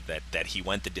said, that he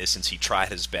went the distance, he tried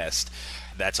his best.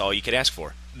 That's all you could ask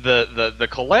for. The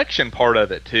collection part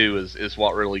of it too is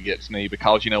what really gets me,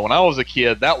 because you know, when I was a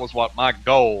kid, that was what my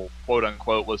goal, quote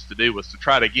unquote, was to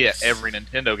try to get every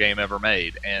Nintendo game ever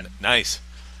made. And nice.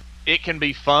 It can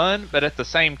be fun, but at the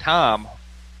same time,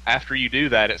 after you do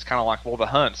that, it's kind of like, well, the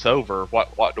hunt's over.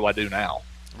 What do I do now?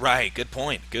 Right. Good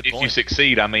point. If you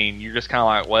succeed, I mean, you're just kind of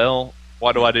like, well,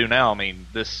 what do I do now? I mean,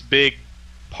 this big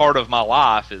part of my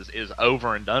life is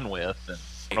over and done with, and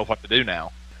I don't know what to do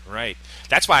now. Right.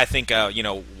 That's why I think you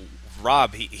know,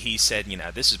 Rob he said, you know,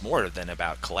 this is more than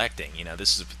about collecting. You know,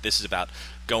 this is about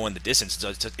going the distance.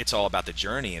 It's all about the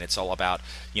journey, and it's all about,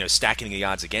 you know, stacking the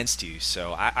odds against you.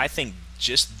 So I think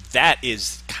just that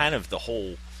is kind of the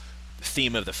whole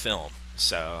theme of the film.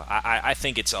 So I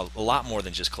think it's a lot more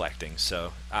than just collecting.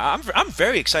 So I'm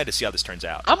very excited to see how this turns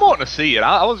out. I'm wanting to see it.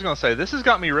 I was going to say, this has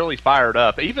got me really fired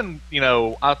up. Even, you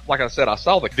know, like I said, I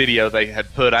saw the video they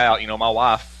had put out. You know, my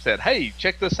wife said, hey,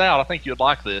 check this out. I think you'd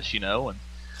like this, you know. And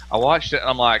I watched it, and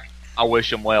I'm like, I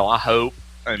wish them well. I hope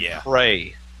and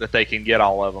pray that they can get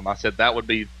all of them. I said that would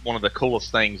be one of the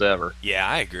coolest things ever. Yeah,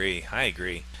 I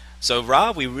agree. So,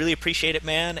 Rob, we really appreciate it,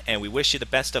 man, and we wish you the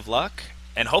best of luck.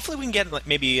 And hopefully we can get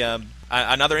maybe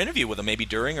another interview with them, maybe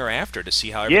during or after, to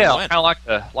see how everything went. Yeah, kind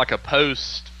of like a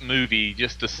post movie,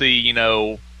 just to see, you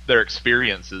know, their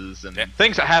experiences and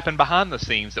things that happen behind the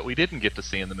scenes that we didn't get to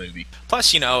see in the movie.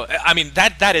 Plus, you know, I mean,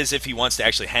 that is if he wants to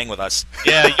actually hang with us.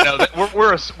 Yeah, you know,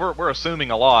 we're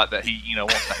assuming a lot that he, you know,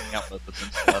 wants to hang out with us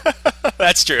and stuff.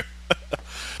 That's true.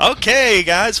 Okay,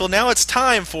 guys. Well, now it's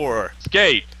time for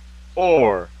Skate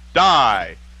or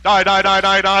Die. Die, die, die,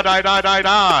 die, die, die, die, die,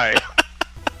 die.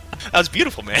 That was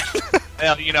beautiful, man.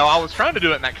 Well, you know, I was trying to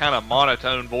do it in that kind of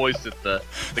monotone voice that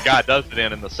the guy does it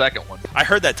in the second one. I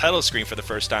heard that title screen for the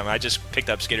first time. I just picked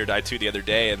up Skate or Die 2 the other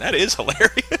day, and that is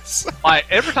hilarious. Like,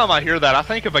 every time I hear that, I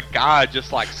think of a guy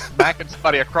just, like, smacking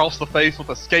somebody across the face with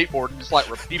a skateboard and just, like,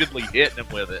 repeatedly hitting him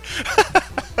with it.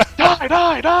 Die,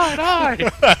 die, die,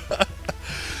 die!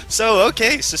 So,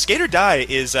 okay, so Skate or Die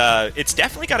is, it's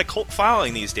definitely got a cult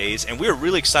following these days, and we're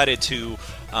really excited to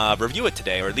review it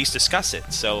today, or at least discuss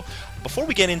it. So, before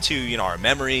we get into, you know, our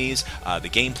memories, the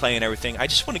gameplay and everything, I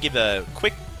just want to give a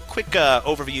quick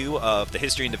overview of the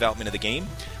history and development of the game.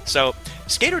 So,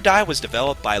 Skate or Die was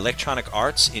developed by Electronic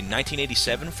Arts in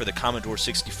 1987 for the Commodore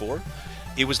 64.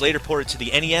 It was later ported to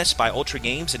the NES by Ultra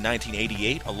Games in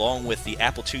 1988, along with the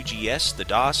Apple II GS, the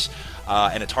DOS,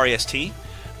 and Atari ST.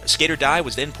 Skate or Die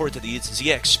was then ported to the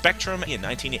ZX Spectrum in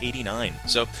 1989.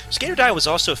 So, Skate or Die was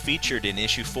also featured in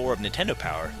issue 4 of Nintendo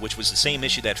Power, which was the same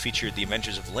issue that featured The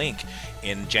Adventures of Link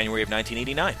in January of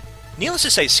 1989. Needless to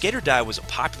say, Skate or Die was a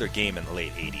popular game in the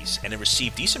late 80s, and it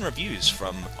received decent reviews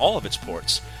from all of its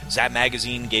ports. Zap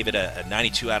Magazine gave it a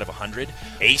 92 out of 100.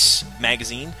 Ace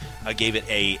Magazine gave it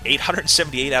a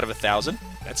 878 out of 1,000.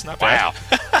 That's not bad.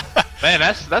 Wow. Man,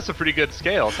 that's a pretty good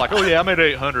scale. It's like, oh yeah, I made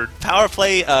 800. Power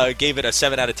Play gave it a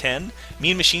 7 out of 10.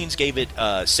 Mean Machines gave it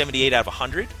 78 out of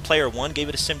 100. Player One gave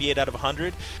it a 78 out of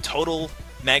 100. Total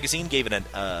Magazine gave it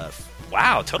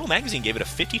Total Magazine gave it a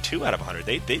 52 out of 100.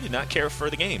 They did not care for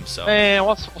the game. So man,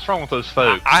 what's wrong with those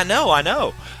folks? I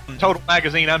know. Total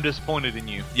Magazine, I'm disappointed in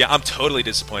you. Yeah, I'm totally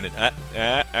disappointed.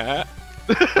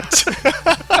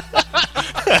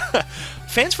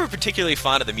 Fans were particularly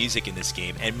fond of the music in this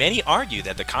game, and many argue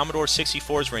that the Commodore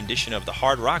 64's rendition of the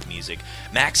hard rock music,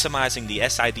 maximizing the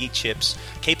SID chip's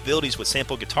capabilities with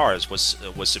sample guitars, was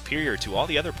superior to all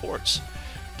the other ports.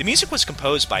 The music was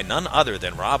composed by none other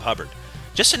than Rob Hubbard.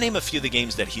 Just to name a few of the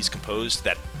games that he's composed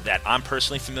that I'm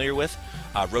personally familiar with,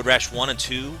 Road Rash 1 and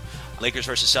 2, Lakers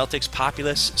vs. Celtics,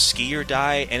 Populous, Ski or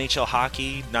Die, NHL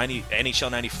Hockey,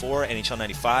 NHL 94, NHL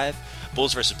 95,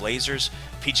 Bulls vs. Blazers,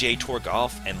 PGA Tour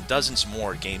Golf, and dozens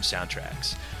more game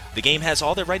soundtracks. The game has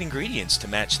all the right ingredients to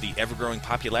match the ever-growing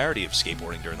popularity of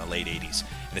skateboarding during the late 80s,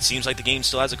 and it seems like the game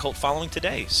still has a cult following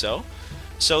today. So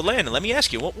Landon, let me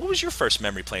ask you, what was your first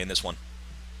memory playing this one?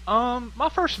 My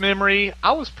first memory,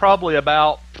 I was probably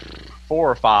about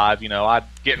 4 or 5. I'd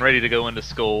getting ready to go into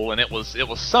school, and it was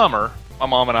summer. My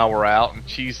mom and I were out, and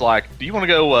she's like, "Do you want to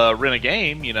go rent a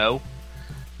game?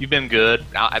 You've been good."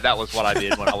 That was what I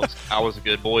did when I was a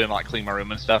good boy and like clean my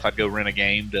room and stuff. I'd go rent a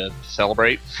game to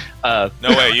celebrate. No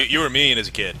way, you were mean as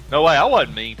a kid. No way, I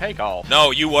wasn't mean. Take off. No,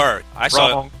 you were. I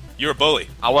saw it. You were a bully.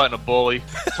 I wasn't a bully.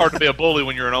 It's hard to be a bully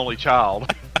when you're an only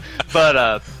child.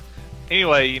 But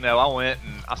anyway, I went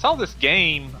and I saw this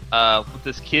game with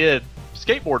this kid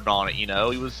skateboarding on it. He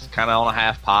was kind of on a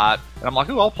half pipe, and I'm like,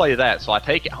 "Ooh, I'll play that." So I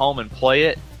take it home and play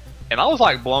it, and I was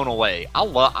like blown away.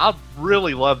 I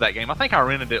really love that game. I think I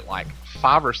rented it like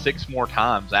 5 or 6 more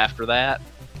times after that.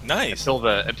 Nice.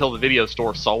 Until the video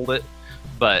store sold it.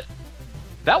 But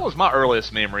that was my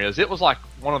earliest memory. It was like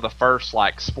one of the first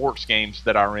like sports games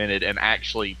that I rented and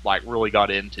actually like really got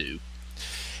into.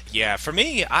 Yeah, for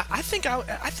me, I think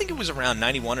it was around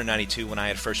 91 or 92 when I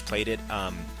had first played it.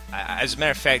 As a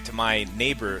matter of fact, my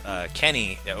neighbor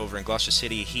Kenny over in Gloucester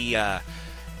City,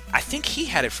 I think he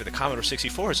had it for the Commodore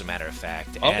 64. As a matter of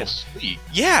fact. Oh, sweet.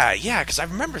 Yeah, because I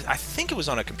remember. I think it was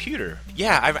on a computer.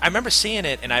 Yeah, I remember seeing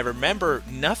it, and I remember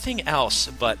nothing else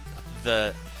but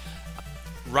the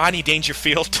Rodney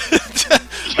Dangerfield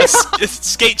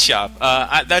skate shop.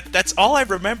 That's all I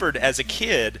remembered as a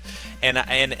kid. And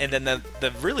then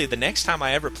the next time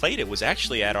I ever played it was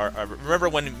actually at I remember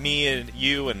when me and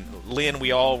you and Lynn,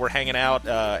 we all were hanging out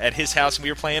at his house and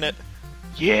we were playing it.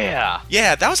 Yeah,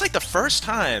 that was like the first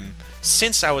time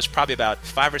since I was probably about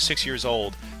 5 or 6 years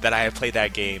old that I had played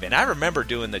that game. And I remember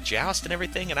doing the joust and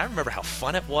everything, and I remember how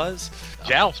fun it was.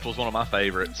 Joust was one of my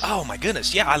favorites. Oh my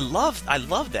goodness, yeah, I love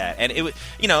that. And it was,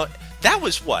 that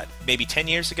was what, maybe 10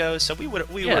 years ago. So we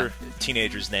were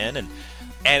teenagers then,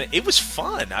 and it was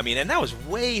fun. I mean, and that was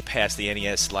way past the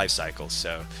NES life cycle.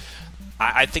 So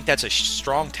I think that's a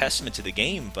strong testament to the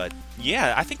game. But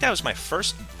yeah, I think that was my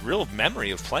first real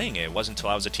memory of playing it. It wasn't until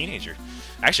I was a teenager.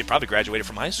 I actually probably graduated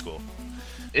from high school.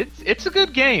 It's a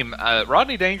good game.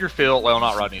 Rodney Dangerfield, well,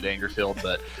 not Rodney Dangerfield,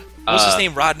 but what was his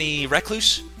name? Rodney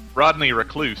Recluse? Rodney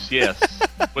Recluse, yes,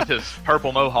 with his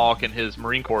purple mohawk and his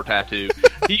Marine Corps tattoo.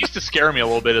 He used to scare me a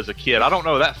little bit as a kid. I don't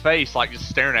know, that face, like just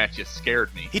staring at you,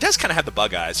 scared me. He does kind of have the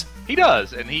bug eyes. He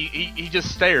does, and he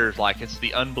just stares like it's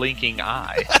the unblinking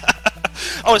eye.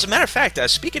 Oh, as a matter of fact,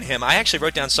 speaking of him, I actually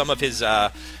wrote down some of his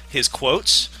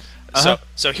quotes. Uh-huh.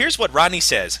 So here's what Rodney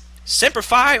says: "Semper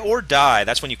Fi or die."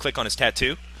 That's when you click on his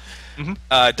tattoo.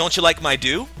 Mm-hmm. "Don't you like my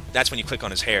do?" That's when you click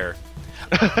on his hair.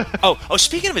 Oh!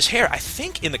 Speaking of his hair, I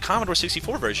think in the Commodore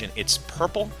 64 version it's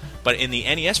purple, but in the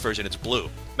NES version it's blue.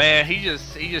 Man, he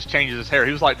just changes his hair.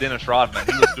 He was like Dennis Rodman.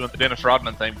 He was doing the Dennis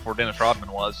Rodman thing before Dennis Rodman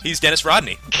was. He's Dennis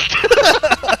Rodney.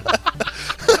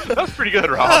 That was pretty good,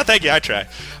 Rob. Oh, thank you. I try.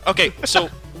 Okay, so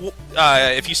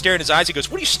if you stare in his eyes, he goes,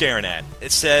 "What are you staring at?"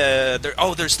 It's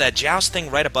there's that joust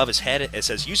thing right above his head. It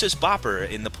says, "Use his bopper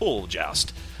in the pool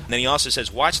joust." And then he also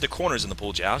says, "Watch the corners in the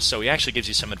pool joust." So he actually gives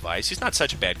you some advice. He's not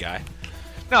such a bad guy.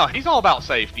 No, he's all about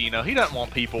safety. He doesn't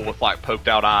want people with like poked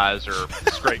out eyes or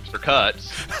scrapes or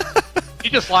cuts. He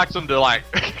just likes them to like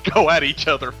go at each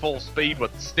other full speed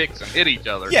with sticks and hit each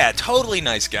other. Yeah, totally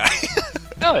nice guy.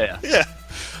 Oh yeah. Yeah.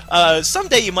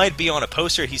 Someday you might be on a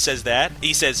poster. He says that.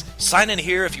 He says, "Sign in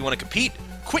here if you want to compete.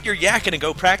 Quit your yakking and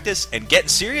go practice. And getting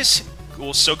serious,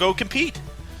 well, so go compete."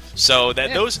 So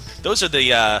those are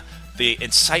the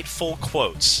insightful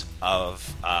quotes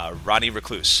of Rodney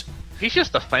Recluse. He's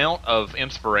just a fount of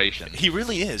inspiration. He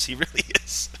really is.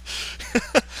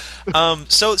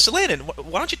 So Landon,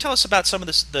 why don't you tell us about some of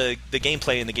the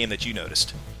gameplay in the game that you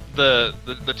noticed?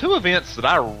 the two events that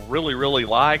I really, really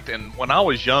liked, and when I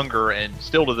was younger, and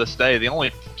still to this day, the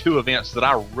only two events that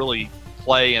I really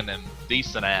play and am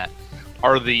decent at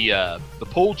are the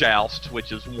pool joust,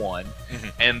 which is one,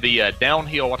 and the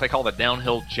downhill, what they call the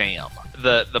downhill jam.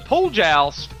 The pool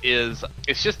joust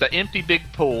it's just an empty big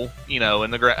pool, in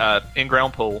the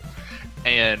in-ground pool,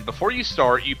 and before you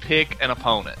start, you pick an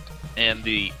opponent, and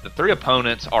the three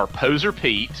opponents are Poser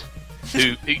Pete,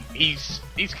 who he's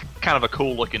kind of a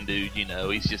cool looking dude,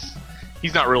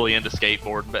 he's not really into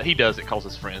skateboarding, but he does it because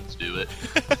his friends do it.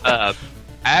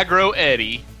 Aggro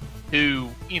Eddie, who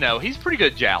he's a pretty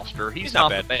good jouster. He's not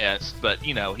the best, but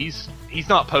he's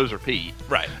not Poser Pete,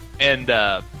 right? And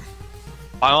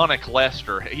Bionic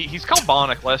Lester, he's called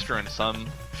Bionic Lester in some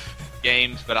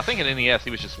games, but I think in NES he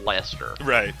was just Lester,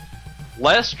 right?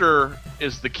 Lester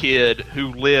is the kid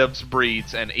who lives,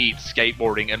 breathes, and eats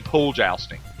skateboarding and pool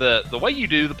jousting. The way you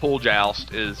do the pool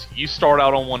joust is you start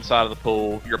out on one side of the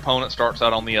pool, your opponent starts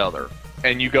out on the other,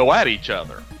 and you go at each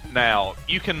other. Now,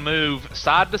 you can move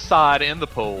side to side in the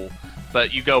pool,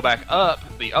 but you go back up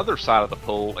the other side of the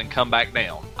pool and come back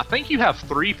down. I think you have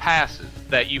 3 passes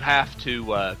that you have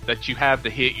to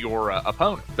hit your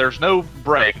opponent. There's no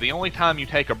break. The only time you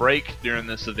take a break during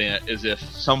this event is if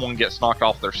someone gets knocked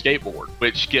off their skateboard,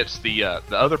 which gets the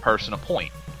other person a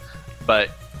point. But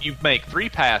you make 3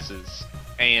 passes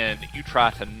and you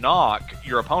try to knock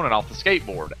your opponent off the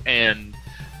skateboard. And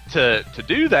to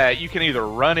do that, you can either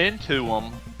run into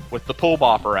them with the pull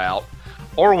bopper out,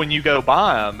 or when you go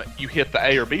by them, you hit the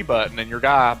A or B button, and your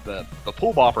guy, the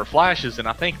pull bopper flashes, and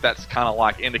I think that's kind of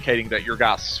like indicating that your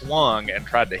guy swung and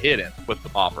tried to hit him with the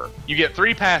bopper. You get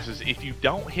 3 passes. If you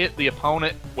don't hit the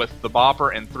opponent with the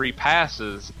bopper in 3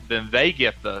 passes, then they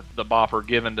get the bopper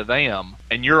given to them,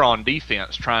 and you're on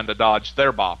defense trying to dodge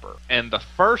their bopper. And the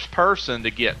first person to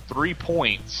get 3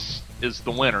 points is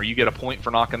the winner. You get a point for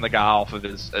knocking the guy off of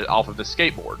his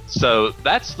skateboard. So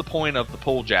that's the point of the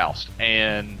pool joust.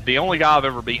 And the only guy I've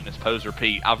ever beaten is Poser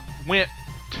Pete. I've went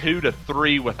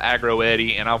 2-3 with Aggro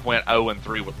Eddie, and I've went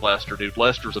 0-3 with Lester. Dude,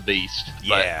 Lester's a beast.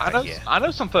 Yeah, but I know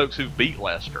some folks who beat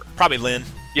Lester. Probably Lynn.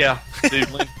 Yeah,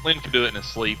 dude, Lynn could do it in his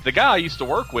sleep. The guy I used to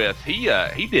work with, he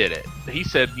did it. He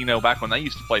said, back when they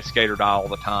used to play Skater Die all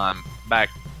the time,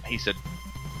 he said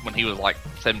when he was like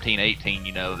 17, 18,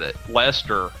 that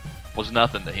Lester was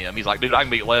nothing to him. He's like, dude, I can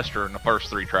beat Lester in the first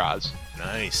 3 tries.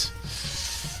 Nice.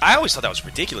 I always thought that was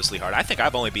ridiculously hard. I think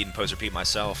I've only beaten Poser Pete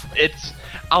myself.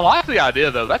 I like the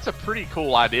idea, though. That's a pretty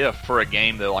cool idea for a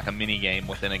game, though, like a mini game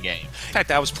within a game. In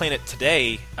fact, I was playing it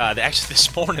today, actually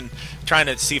this morning, trying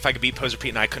to see if I could beat Poser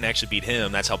Pete, and I couldn't actually beat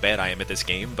him. That's how bad I am at this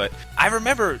game. But I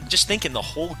remember just thinking the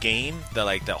whole game,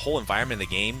 the whole environment of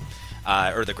the game,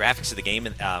 or the graphics of the game,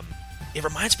 and it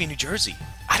reminds me of New Jersey.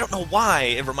 I don't know why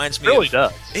it reminds me. It really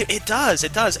does. It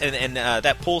does. And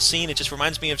that pool scene, it just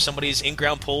reminds me of somebody's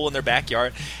in-ground pool in their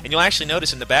backyard. And you'll actually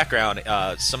notice in the background,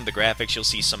 some of the graphics, you'll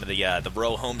see some of the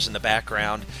row homes in the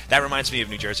background. That reminds me of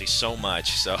New Jersey so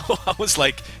much. So I was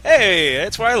like, hey,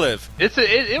 that's where I live.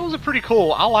 It was a pretty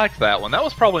cool. I liked that one. That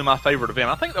was probably my favorite event.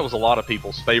 I think that was a lot of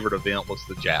people's favorite event was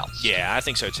the joust. Yeah, I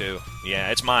think so too.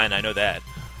 Yeah, it's mine. I know that.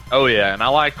 Oh yeah, and I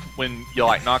like when you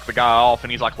knock the guy off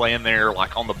and he's laying there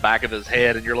on the back of his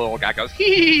head, and your little guy goes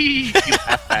hee. You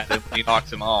laugh at him when he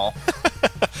knocks him off.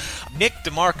 Nick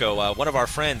DeMarco, one of our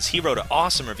friends, he wrote an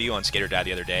awesome review on Skater Die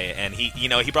the other day, and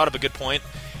he brought up a good point.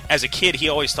 As a kid, he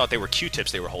always thought they were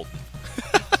Q-tips they were holding.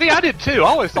 See, I did too. I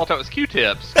always thought that was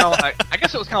Q-tips. I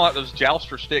guess it was kind of like those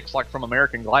jouster sticks, from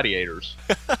American Gladiators.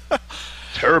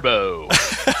 Turbo,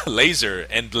 laser,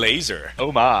 and laser.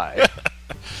 Oh my.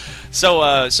 So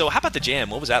how about the jam?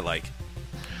 What was that like?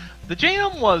 The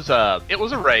jam was it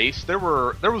was a race. There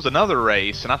was another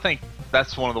race, and I think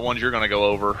that's one of the ones you're going to go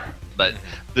over. But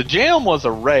the jam was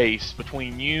a race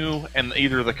between you and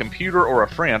either the computer or a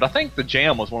friend. I think the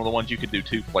jam was one of the ones you could do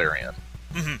 2-player in.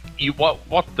 Mm-hmm.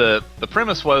 What the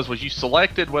premise was you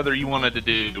selected whether you wanted to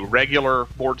do regular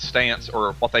board stance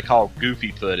or what they call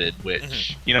goofy footed,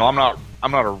 which I'm not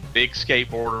a big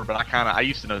skateboarder, but I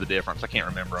used to know the difference. I can't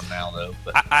remember them now though.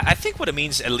 But I think what it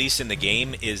means, at least in the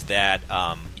game, is that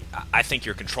I think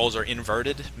your controls are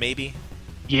inverted, maybe.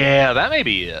 Yeah, that may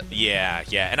be it. Yeah,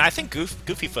 and I think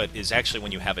goofy foot is actually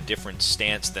when you have a different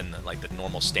stance than the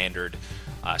normal standard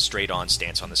straight on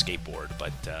stance on the skateboard,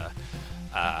 but.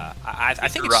 I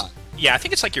think it's right. Yeah, I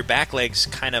think it's your back leg's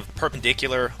kind of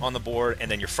perpendicular on the board, and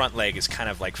then your front leg is kind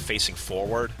of facing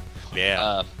forward.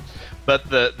 Yeah. But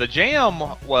the jam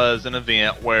was an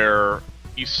event where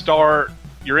you start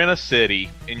you're in a city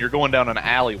and you're going down an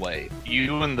alleyway.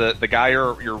 You and the guy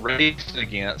you're racing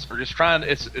against are just trying.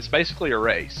 It's basically a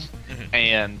race,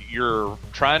 and you're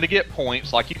trying to get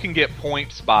points. Like you can get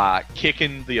points by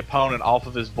kicking the opponent off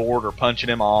of his board or punching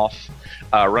him off,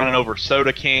 running over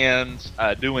soda cans,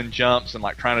 doing jumps, and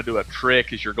like trying to do a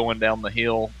trick as you're going down the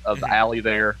hill of the alley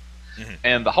there.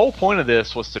 And the whole point of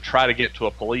this was to try to get to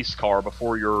a police car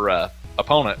before your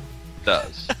opponent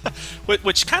does.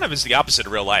 Which kind of is the opposite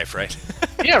of real life, right?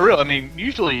 Yeah, really. I mean,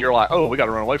 usually you're like, oh, we got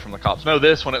to run away from the cops. No,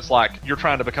 this one, it's like you're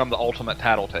trying to become the ultimate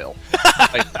tattletale.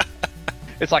 Like,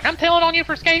 it's like, I'm telling on you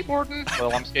for skateboarding.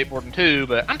 Well, I'm skateboarding too,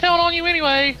 but I'm telling on you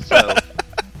anyway. So,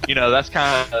 that's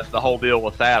kind of the whole deal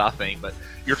with that, I think. But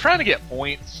you're trying to get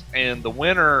points, and the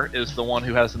winner is the one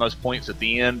who has the most points at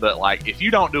the end. But, like, if you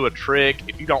don't do a trick,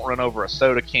 if you don't run over a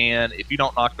soda can, if you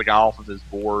don't knock the guy off of his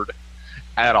board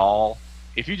at all,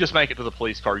 if you just make it to the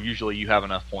police car, usually you have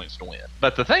enough points to win.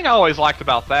 But the thing I always liked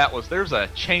about that was there's a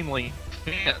chain link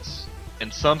fence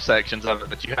in some sections of it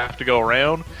that you have to go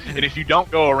around. And if you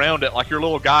don't go around it, like your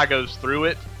little guy goes through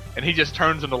it, and he just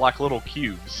turns into like little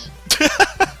cubes.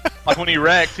 Like when he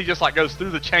wrecks, he just like goes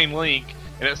through the chain link,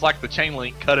 and it's like the chain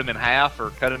link cut him in half or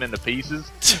cut him into pieces.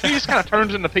 He just kind of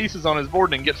turns into pieces on his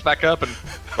board and gets back up and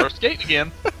starts skating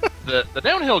again. The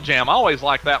downhill jam, I always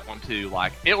liked that one too.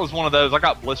 Like it was one of those. I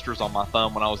got blisters on my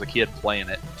thumb when I was a kid playing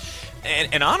it.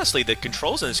 And honestly, the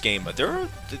controls in this game,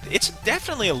 it's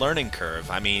definitely a learning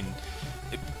curve. I mean,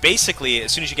 basically,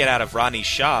 as soon as you get out of Rodney's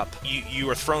shop, you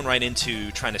are thrown right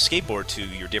into trying to skateboard to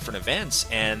your different events,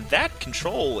 and that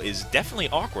control is definitely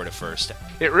awkward at first.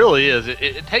 It really is.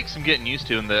 It takes some getting used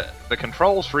to, and the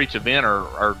controls for each event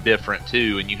are different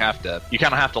too, and you kind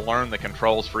of have to learn the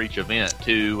controls for each event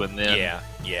too, and then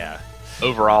yeah.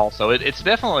 Overall, so it's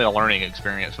definitely a learning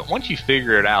experience. But once you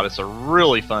figure it out, it's a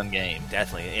really fun game.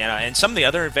 Definitely, and some of the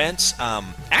other events,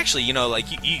 actually, like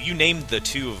you named the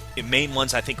two main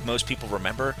ones I think most people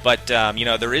remember. But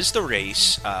there is the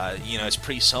race. It's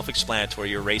pretty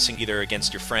self-explanatory. You're racing either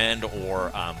against your friend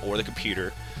or the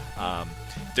computer.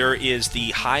 There is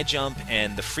the high jump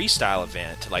and the freestyle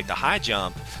event. Like the high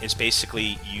jump is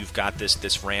basically you've got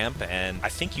this ramp, and I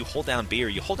think you hold down B or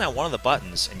you hold down one of the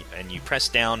buttons, and you press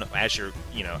down as you're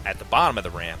at the bottom of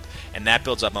the ramp, and that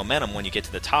builds up momentum when you get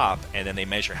to the top, and then they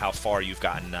measure how far you've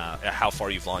gotten, how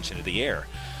far you've launched into the air.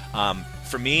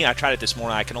 For me, I tried it this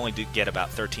morning. I can only get about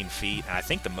 13 feet, and I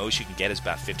think the most you can get is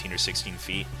about 15 or 16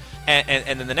 feet.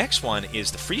 And then the next one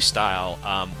is the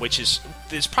freestyle, which is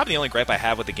probably the only gripe I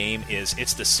have with the game is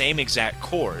it's the same exact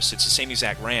course, it's the same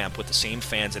exact ramp with the same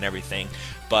fans and everything,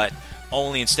 but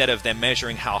only instead of them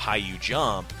measuring how high you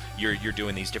jump, you're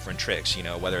doing these different tricks.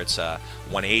 Whether it's a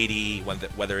 180,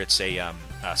 whether it's a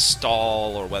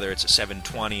stall, or whether it's a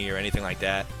 720 or anything like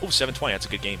that. Oh, 720, that's a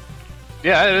good game.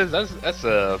 Yeah, it is. That's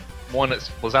one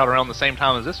that was out around the same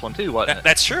time as this one too, wasn't it?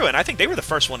 That's true, and I think they were the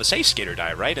first one to say skate or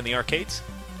die, right, in the arcades?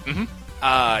 Mm-hmm.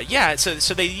 Yeah,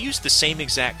 so they used the same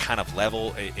exact kind of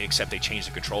level, except they changed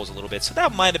the controls a little bit. So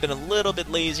that might have been a little bit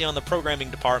lazy on the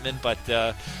programming department, but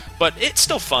it's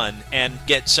still fun, and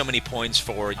get so many points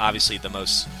for, obviously,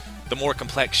 the more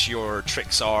complex your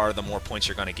tricks are, the more points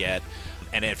you're going to get.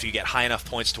 And if you get high enough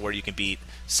points to where you can beat,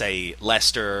 say,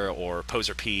 Lester or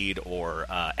Poser Pete or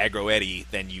Aggro Eddie,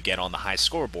 then you get on the high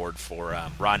scoreboard for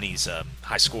Rodney's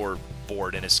high score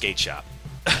board in his skate shop.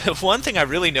 One thing I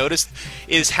really noticed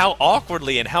is how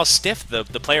awkwardly and how stiff the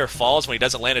player falls when he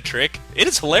doesn't land a trick. It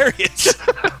is hilarious.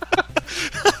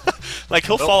 Like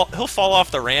he'll fall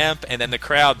off the ramp, and then the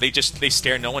crowd they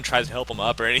stare. No one tries to help him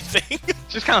up or anything.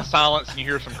 Just kind of silence, and you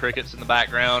hear some crickets in the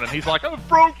background, and he's like, "I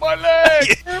broke my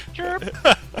leg." Chirp, chirp.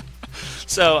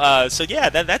 So yeah,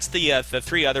 that's the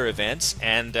three other events,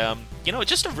 and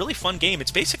just a really fun game. It's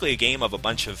basically a game of a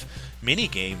bunch of mini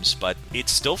games, but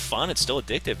it's still fun. It's still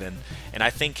addictive, and I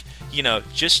think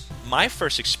just my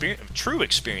first true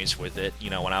experience with it,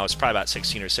 when I was probably about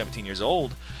 16 or 17 years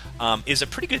old, is a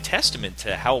pretty good testament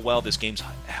to how well this game's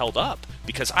held up,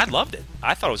 because I loved it.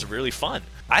 I thought it was really fun.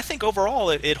 I think overall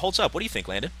it holds up. What do you think,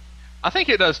 Landon? I think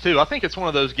it does too. I think it's one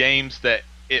of those games that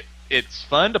it's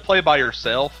fun to play by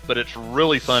yourself, but it's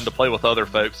really fun to play with other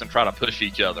folks and try to push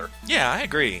each other. Yeah, I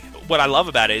agree. What I love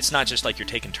about it, it's not just like you're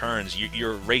taking turns.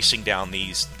 You're racing down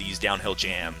these downhill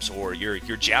jams, or you're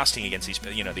jousting against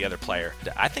the other player.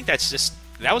 I think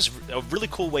that was a really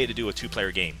cool way to do a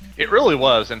two-player game. It really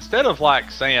was. Instead of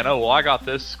like saying, "Oh, well, I got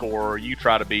this score, you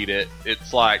try to beat it,"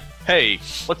 it's like, "Hey,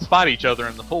 let's fight each other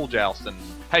in the pool joust, and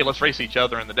hey, let's race each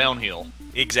other in the downhill."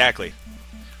 Exactly.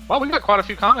 Well, we got quite a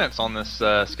few comments on this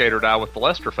Skate or Die with the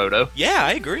Lester photo. Yeah,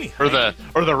 I agree. Or the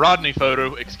Rodney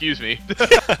photo, excuse me.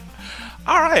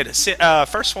 All right,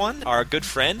 first one, our good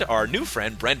friend, our new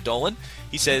friend, Brent Dolan.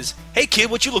 He says, "Hey kid,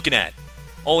 what you looking at?"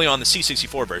 Only on the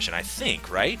C64 version, I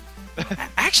think, right?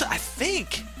 Actually, I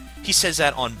think he says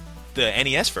that on the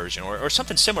NES version, or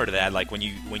something similar to that. Like when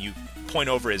you point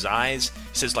over his eyes,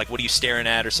 he says like, "What are you staring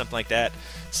at?" or something like that.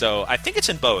 So I think it's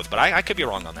in both, but I could be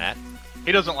wrong on that.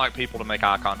 He doesn't like people to make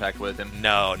eye contact with him.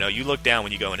 No, you look down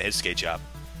when you go into his skate shop.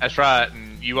 That's right,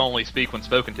 and you only speak when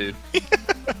spoken to.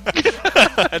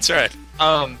 That's right.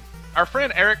 Our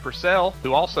friend Eric Purcell,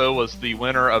 who also was the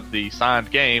winner of the signed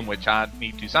game, which I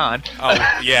need to sign. Oh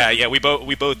yeah, we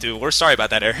both do. We're sorry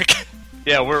about that, Eric.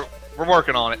 Yeah, we're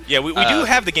working on it. Yeah, we do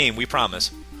have the game. We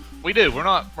promise. We do. We're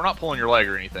not pulling your leg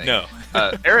or anything. No.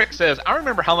 Eric says, I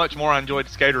remember how much more I enjoyed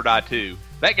Skate or Die 2.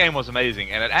 That game was amazing,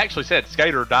 and it actually said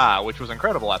Skate or Die, which was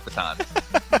incredible at the time.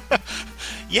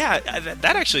 Yeah,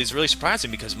 that actually is really surprising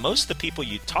because most of the people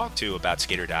you talk to about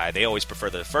Skate or Die, they always prefer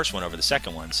the first one over the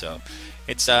second one. So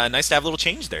it's nice to have a little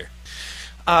change there.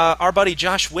 Our buddy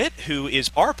Josh Witt, who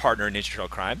is our partner in Ninja Turtle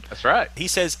Crime. That's right. He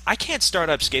says, I can't start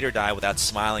up Skate or Die without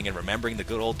smiling and remembering the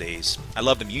good old days. I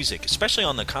love the music, especially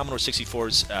on the Commodore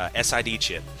 64's SID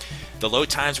chip. The load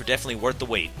times were definitely worth the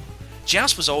wait.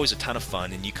 Joust was always a ton of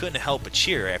fun, and you couldn't help but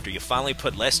cheer after you finally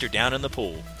put Lester down in the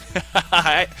pool.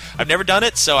 I've never done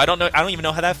it, so I don't even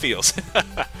know how that feels.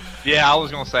 Yeah, I was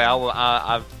gonna say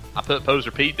I put Poser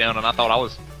Pete down, and I thought I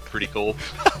was pretty cool.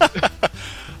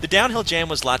 The downhill jam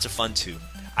was lots of fun too.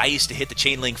 I used to hit the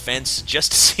chain link fence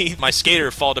just to see my skater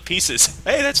fall to pieces.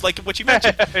 Hey, that's like what you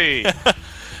mentioned. Hey.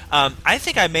 I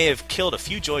think I may have killed a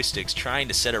few joysticks trying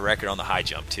to set a record on the high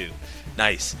jump too.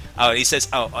 Nice. He says,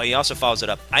 he also follows it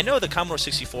up. I know the Commodore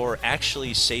 64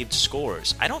 actually saved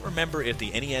scores. I don't remember if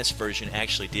the NES version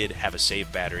actually did have a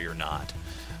save battery or not.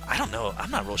 I don't know. I'm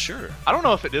not real sure. I don't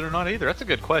know if it did or not either. That's a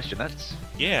good question.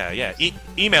 Yeah.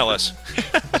 Email us.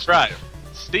 That's right.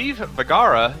 Steve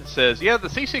Vagara says, yeah, the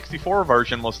C64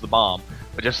 version was the bomb,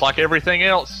 but just like everything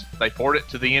else, they ported it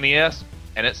to the NES,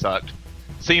 and it sucked.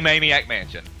 See Maniac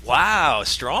Mansion. Wow,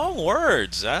 strong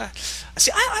words.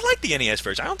 See, I like the NES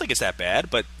version. I don't think it's that bad,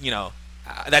 but,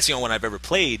 that's the only one I've ever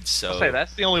played, so... I'll say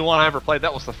that's the only one I ever played.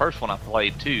 That was the first one I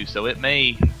played, too, so I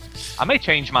may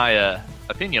change my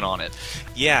opinion on it.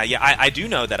 Yeah, I do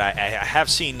know that I have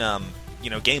seen...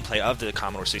 gameplay of the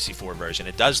Commodore 64 version.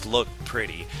 It does look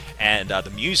pretty, and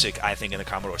the music, I think, in the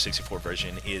Commodore 64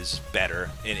 version is better,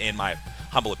 in my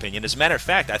humble opinion. As a matter of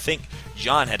fact, I think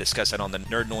John had discussed that on the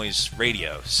Nerd Noise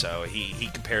radio, so he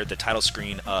compared the title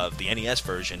screen of the NES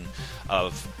version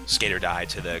of Skate or Die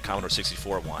to the Commodore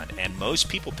 64 one, and most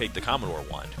people picked the Commodore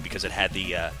one because it had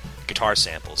the guitar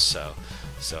samples,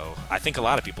 So I think a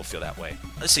lot of people feel that way.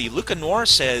 Let's see, Luca Noir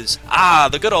says,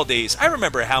 the good old days. I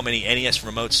remember how many NES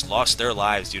remotes lost their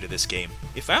lives due to this game.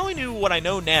 If I only knew what I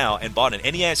know now and bought an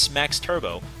NES Max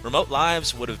Turbo, remote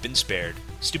lives would have been spared.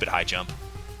 Stupid high jump.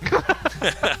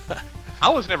 I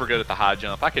was never good at the high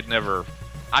jump. I could never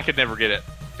get it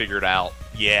figured out.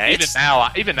 Yeah,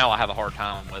 even now I have a hard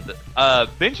time with it.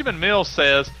 Benjamin Mills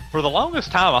says, for the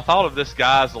longest time I thought of this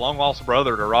guy as the long lost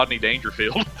brother to Rodney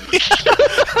Dangerfield.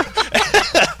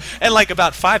 And like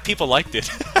about 5 people liked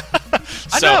it.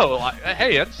 I know.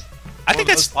 Hey, I think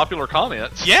that's popular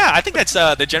comments. Yeah, I think that's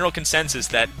the general consensus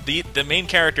that the main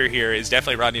character here is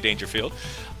definitely Rodney Dangerfield.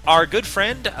 Our good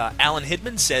friend Alan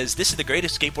Hidman says, this is the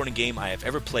greatest skateboarding game I have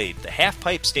ever played. The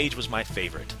half-pipe stage was my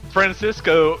favorite.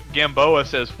 Francisco Gamboa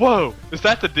says, whoa, is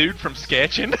that the dude from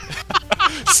Sketchin'?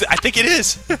 I think it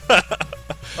is.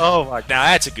 Oh my God. Now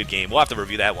that's a good game. We'll have to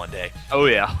review that one day. Oh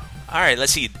yeah. All right,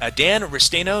 let's see. Dan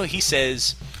Restano, he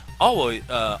says, always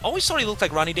thought he looked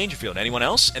like Rodney Dangerfield. Anyone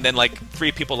else? And then like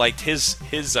 3 people liked his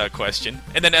question.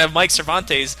 And then Mike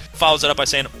Cervantes follows it up by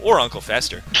saying, or Uncle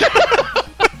Fester.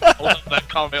 I love that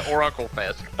comment, or Uncle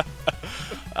Fester.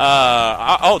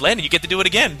 Landon, you get to do it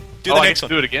again. Do the next one.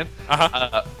 Do it again?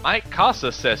 Uh-huh. Mike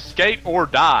Casa says, skate or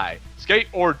die. Skate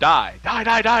or die. Die,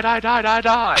 die, die, die, die, die,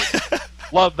 die.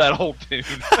 Love that whole tune.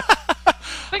 I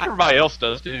think everybody else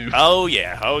does too. Oh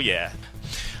yeah.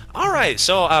 All right,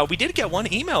 so we did get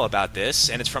one email about this,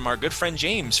 and it's from our good friend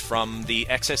James from the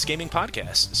XS Gaming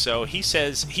Podcast. So he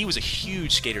says he was a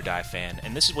huge Skate or Die fan,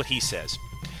 and this is what he says.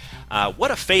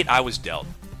 What a fate I was dealt.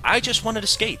 I just wanted to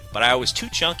skate, but I was too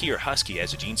chunky or husky,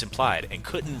 as the jeans implied, and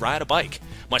couldn't ride a bike,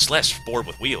 much less board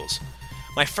with wheels.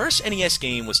 My first NES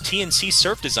game was TNC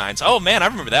Surf Designs. Oh man, I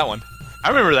remember that one. I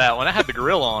remember that one. I had the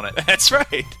gorilla on it. That's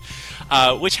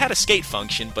right. Which had a skate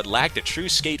function, but lacked a true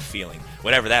skate feeling,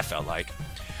 whatever that felt like.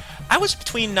 I was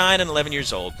between 9 and 11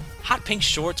 years old. Hot pink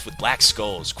shorts with black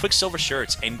skulls, Quicksilver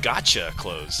shirts, and gotcha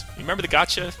clothes. You remember the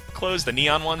gotcha clothes, the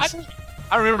neon ones?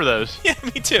 I remember those. Yeah,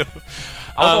 me too.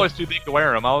 I was always too big to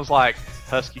wear them. I was like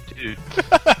Husky too.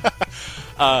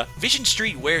 Vision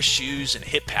Street wears shoes and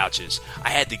hip pouches. I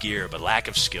had the gear, but lack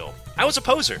of skill. I was a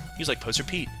poser. He was like Poser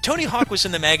Pete. Tony Hawk was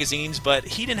in the magazines, but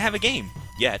he didn't have a game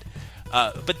yet.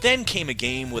 But then came a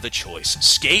game with a choice: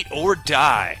 Skate or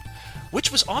Die,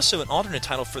 which was also an alternate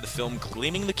title for the film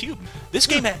Gleaming the Cube. This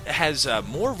game has a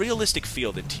more realistic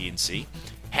feel than TNC.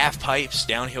 Half pipes,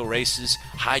 downhill races,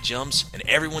 high jumps, and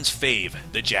everyone's fave,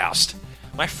 the joust.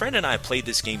 My friend and I played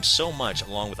this game so much,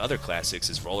 along with other classics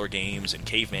as roller games and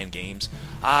caveman games.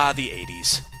 Ah, the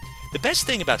 80s. The best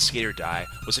thing about Skate or Die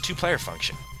was a two-player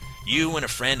function. You and a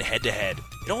friend head-to-head.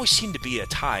 It always seemed to be a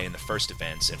tie in the first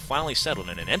events, and finally settled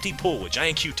in an empty pool with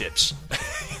giant Q-tips.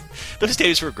 Those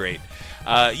days were great.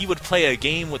 You would play a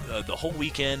game with the whole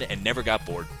weekend and never got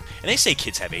bored. And they say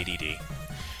kids have ADD.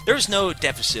 There was no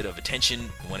deficit of attention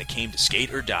when it came to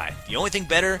Skate or Die. The only thing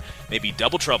better may be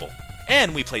Double Trouble.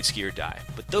 And we played Skate or Die.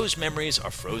 But those memories are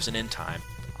frozen in time.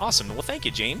 Awesome. Well, thank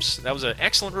you, James. That was an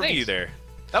excellent review there.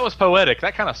 That was poetic.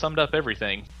 That kind of summed up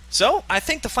everything. So, I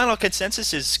think the final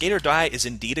consensus is Skate or Die is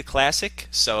indeed a classic.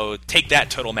 So, take that,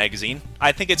 Total Magazine.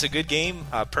 I think it's a good game,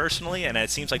 personally, and it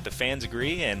seems like the fans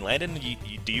agree. And Landon,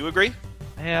 do you agree?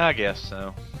 Yeah, I guess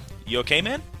so. You okay,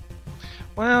 man?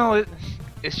 Well,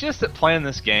 it's just that playing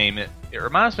this game, it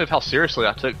reminds me of how seriously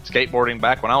I took skateboarding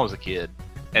back when I was a kid.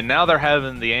 And now they're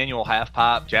having the annual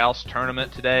half-pipe joust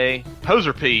tournament today.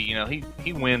 Poser Pete,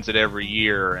 he wins it every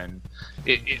year, and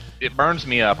it burns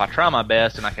me up. I try my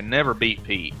best, and I can never beat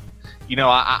Pete.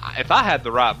 If I had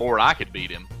the right board, I could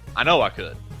beat him. I know I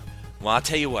could. Well, I'll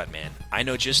tell you what, man. I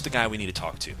know just the guy we need to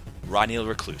talk to. Rodney the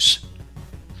Recluse.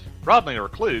 Rodney the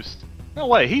Recluse? No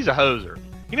way, he's a hoser.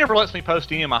 He never lets me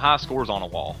post any of my high scores on a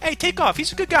wall. Hey, take off.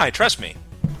 He's a good guy. Trust me.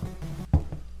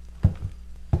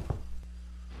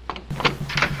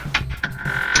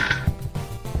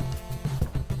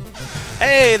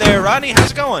 Hey there, Rodney.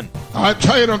 How's it going? I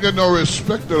tell you, don't get no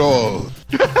respect at all.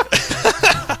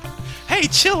 Hey,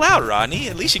 chill out, Rodney.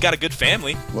 At least you got a good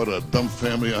family. What a dumb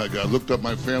family I got. Looked up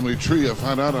my family tree. I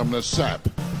found out I'm the sap.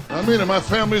 I mean, my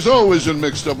family's always been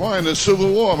mixed up. Why, in the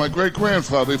Civil War, my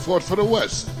great-grandfather, he fought for the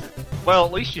West. Well,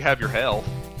 at least you have your health.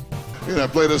 I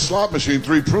played a slot machine.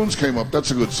 3 prunes came up. That's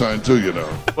a good sign, too,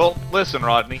 Well, listen,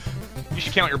 Rodney. You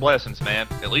should count your blessings, man.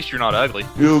 At least you're not ugly.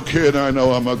 You kid, I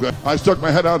know I'm ugly. I stuck my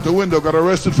head out the window, got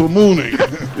arrested for mooning.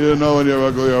 And you're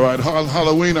ugly, all right.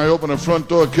 Halloween, I opened the front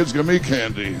door, kids give me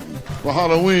candy. For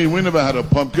Halloween, we never had a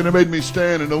pumpkin. It made me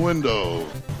stand in the window.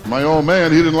 My old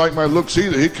man, he didn't like my looks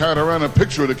either. He carried around a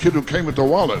picture of the kid who came with the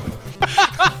wallet.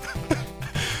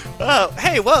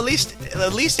 Hey, well, at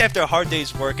least after a hard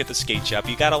day's work at the skate shop,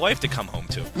 you got a wife to come home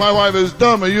to. My wife is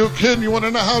dumb. Are you kidding? You want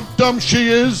to know how dumb she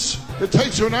is? It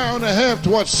takes her an hour and a half to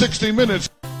watch 60 Minutes.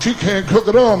 She can't cook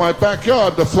at all. My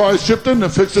backyard, the flies chipped in to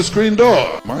fix the screen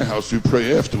door. My house, we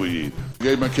pray after we eat.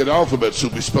 Gave my kid alphabet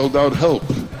soup. He spelled out help.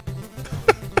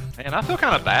 Man, I feel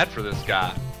kind of bad for this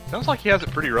guy. Sounds like he has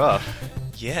it pretty rough.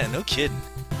 Yeah, no kidding.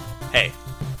 Hey,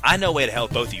 I know a way to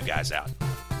help both of you guys out.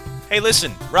 Hey,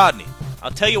 listen, Rodney, I'll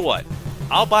tell you what.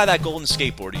 I'll buy that golden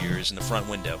skateboard of yours in the front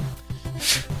window.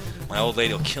 My old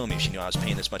lady will kill me if she knew I was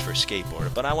paying this much for a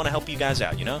skateboard, but I want to help you guys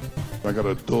out, I got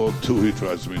a dog, too. He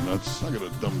drives me nuts. I got a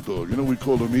dumb dog. We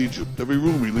call him Egypt. Every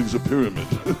room he leaves a pyramid.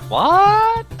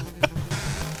 What?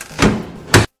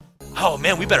 Oh,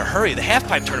 man, we better hurry. The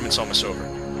half-pipe tournament's almost over.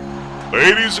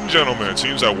 Ladies and gentlemen, it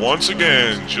seems that once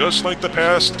again, just like the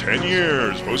past 10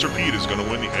 years, Poser Pete is going to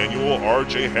win the annual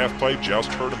RJ Halfpipe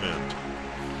Joust Tournament.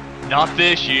 Not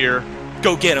this year.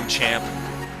 Go get him, champ.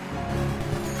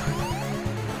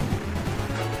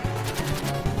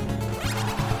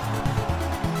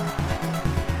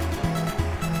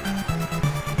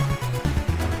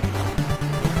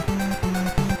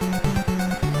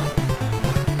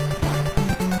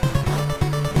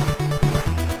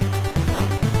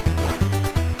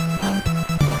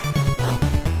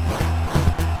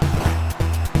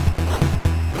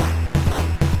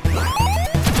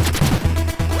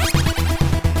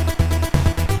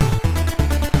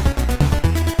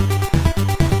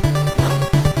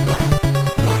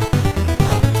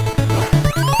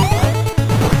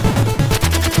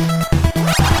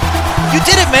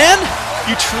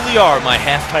 You are my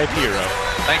half-pipe hero.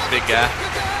 Thanks, big guy.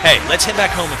 Hey, let's head back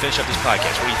home and finish up this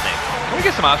podcast. What do you think? Can we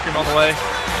get some ice cream on the way?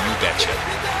 You betcha.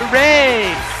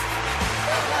 Hooray!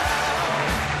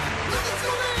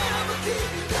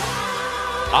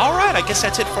 All right, I guess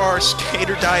that's it for our Skate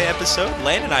or Die episode.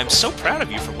 Landon, I'm so proud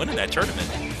of you for winning that tournament.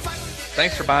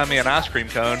 Thanks for buying me an ice cream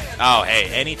cone. Oh,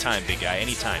 hey, anytime, big guy,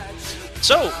 anytime.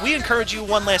 So, we encourage you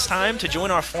one last time to join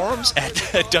our forums at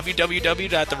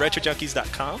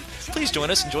www.theretrojunkies.com. Please join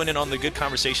us and join in on the good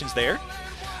conversations there.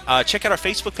 Check out our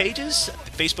Facebook pages,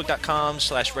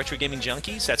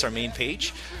 facebook.com/retrogamingjunkies. That's our main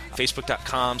page.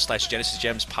 Facebook.com/Genesis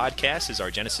Gems Podcast is our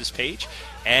Genesis page.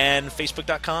 And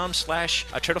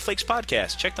Facebook.com/Turtleflakes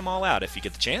Podcast. Check them all out if you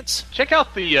get the chance. Check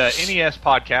out the NES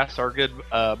podcast, our good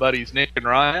buddies Nick and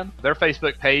Ryan. Their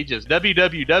Facebook page is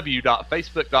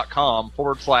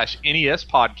www.facebook.com/NES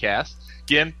Podcast.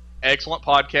 Again, excellent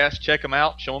podcast. Check them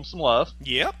out. Show them some love.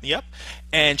 Yep.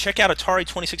 And check out Atari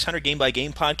 2600 Game by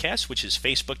Game Podcast, which is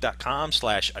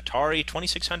facebook.com/Atari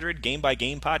 2600 Game by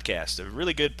Game Podcast. A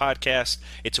really good podcast.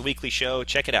 It's a weekly show.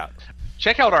 Check it out.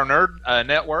 Check out our nerd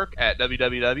network at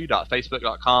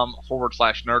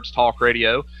www.facebook.com/Nerds Talk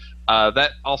Radio.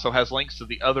 That also has links to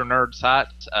the other nerd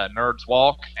sites, Nerds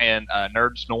Walk and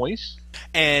Nerds Noise.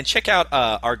 And check out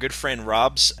our good friend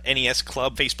Rob's NES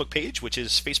Club Facebook page, which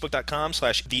is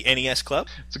facebook.com/The NES Club.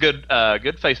 It's a good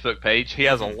Facebook page. He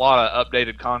has a lot of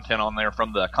updated content on there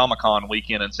from the Comic-Con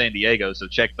weekend in San Diego, so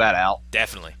check that out.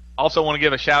 Definitely. Also want to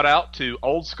give a shout out to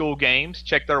Old School Games.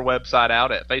 Check their website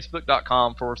out at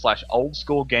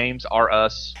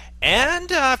facebook.com/oldschoolgamesrus.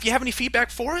 And if you have any feedback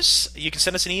for us, you can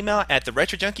send us an email at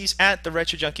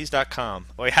theretrojunkies@theretrojunkies.com.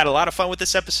 Well, we had a lot of fun with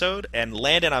this episode, and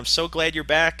Landon, I'm so glad you're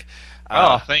back.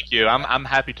 Thank you. I'm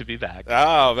happy to be back.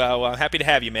 Oh, well, I'm happy to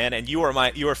have you, man. And you are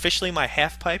officially my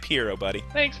half-pipe hero, buddy.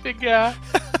 Thanks, big guy.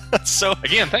 So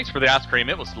again, thanks for the ice cream.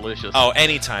 It was delicious. Oh,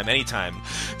 anytime.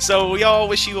 So we all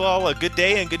wish you all a good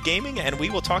day and good gaming, and we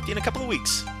will talk to you in a couple of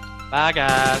weeks. Bye,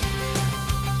 guys.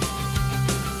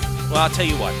 Well, I'll tell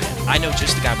you what, man. I know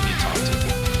just the guy we need to talk to.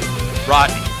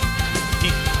 Rodney. Let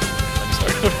me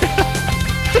start over.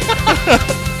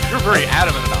 You're very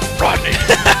adamant about Rodney.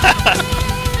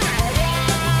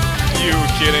 You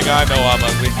kidding? I know I'm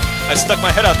ugly. I stuck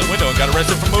my head out the window and got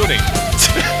arrested for mooning.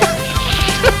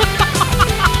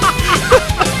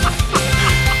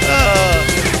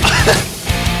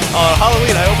 On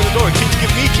Halloween, I opened the door and kids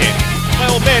give me candy. My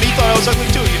old man, he thought I was ugly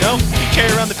too, you know? He'd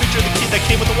carry around the picture of the kid that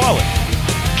came with the wallet.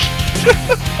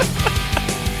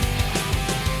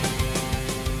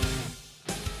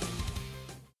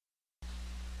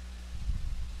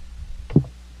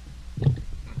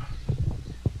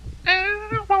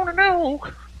 I wanna know,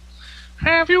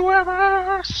 have you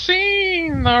ever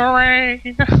seen the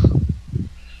rain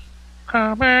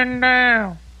coming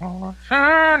down on a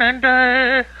sunny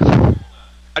day?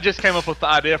 I just came up with the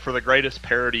idea for the greatest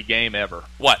parody game ever.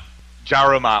 What?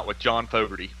 Gyromite with John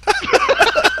Fogerty.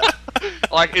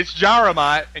 Like, it's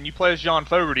Gyromite, and you play as John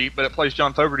Fogerty, but it plays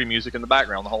John Fogerty music in the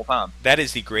background the whole time. That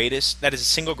is the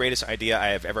single greatest idea I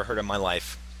have ever heard in my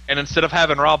life. And instead of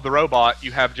having Rob the robot,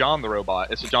 you have John the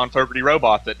robot. It's a John Fogerty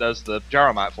robot that does the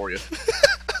Gyromite for you.